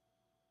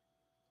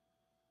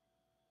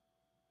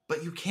 But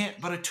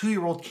a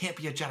 2-year-old can't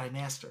be a Jedi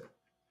Master.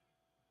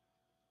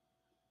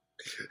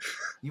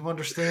 You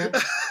understand?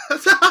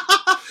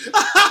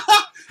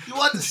 You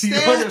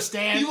understand? You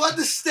understand? You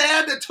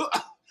understand that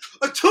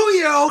a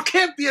 2-year-old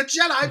can't be a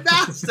Jedi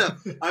Master.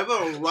 I'm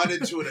gonna run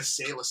into an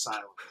insane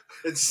asylum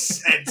and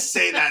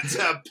say that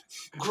to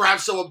grab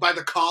someone by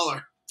the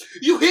collar.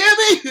 You hear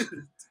me?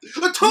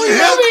 A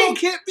 2-year-old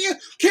can't be a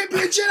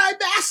Jedi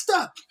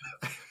Master.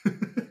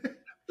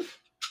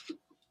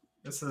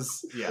 This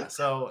is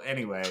So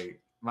anyway,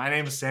 my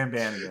name is Sam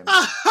Bannigan.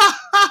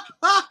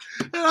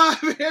 And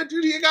I'm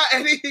Andrew. Do you got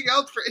anything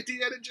else for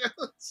Indiana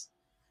Jones?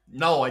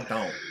 No, I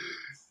don't.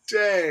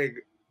 Dang.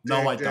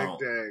 I don't.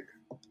 Dang.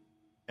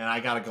 And I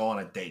gotta go on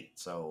a date,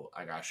 so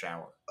I gotta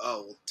shower.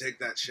 Oh, well, take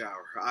that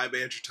shower. I'm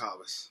Andrew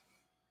Thomas.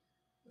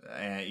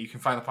 And you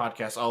can find the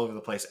podcast all over the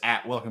place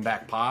at Welcome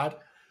Back Pod.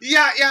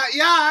 Yeah.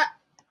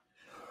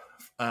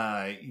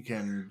 You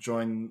can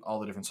join all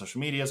the different social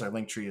medias. Our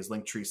link tree is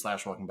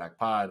linktree/Welcome Back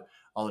Pod.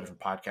 All the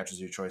different podcatchers of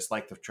your choice.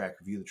 Like the track,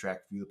 review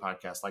the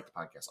podcast, like the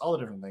podcast, all the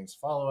different things.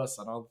 Follow us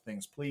on all the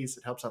things, please.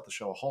 It helps out the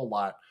show a whole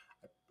lot.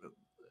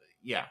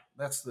 Yeah,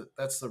 that's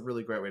the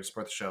really great way to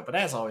support the show. But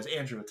as always,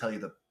 Andrew will tell you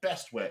the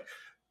best way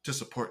to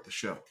support the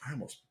show. I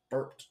almost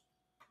burped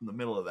in the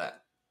middle of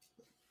that.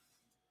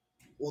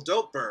 Well,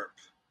 don't burp.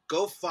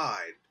 Go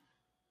find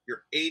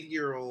your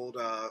 80-year-old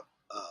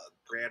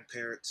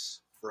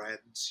grandparents,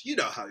 friends. You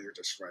know how you're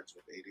just friends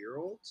with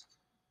 80-year-olds.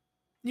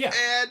 Yeah.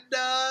 And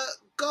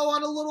go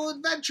on a little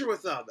adventure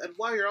with them. And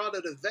while you're on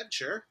an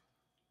adventure,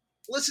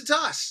 listen to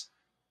us.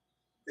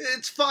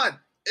 It's fun.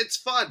 It's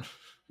fun.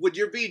 When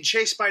you're being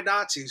chased by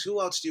Nazis,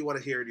 who else do you want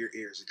to hear in your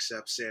ears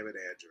except Sam and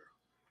Andrew?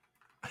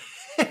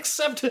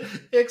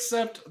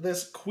 except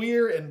this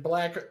queer and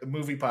black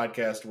movie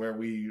podcast where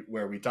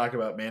we talk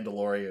about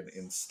Mandalorian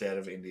instead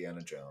of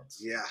Indiana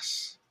Jones.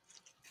 Yes.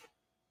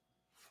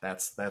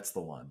 That's the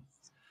one.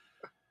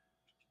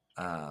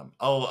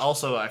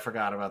 Also I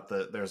forgot about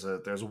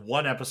there's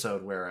one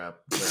episode where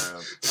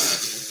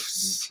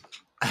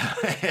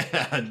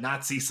a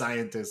Nazi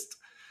scientist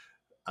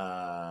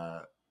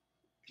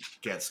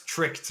gets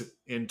tricked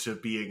into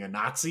being a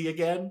Nazi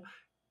again,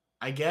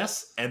 I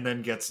guess, and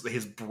then gets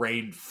his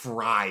brain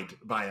fried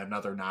by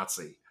another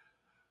Nazi,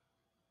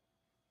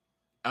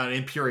 an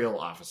Imperial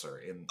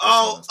officer.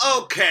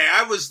 Okay.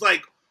 I was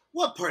like,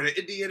 what part of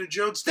Indiana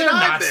Jones did they're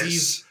I Nazis.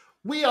 miss?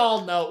 We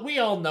all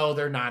know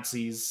they're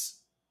Nazis.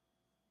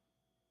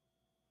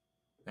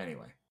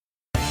 Anyway.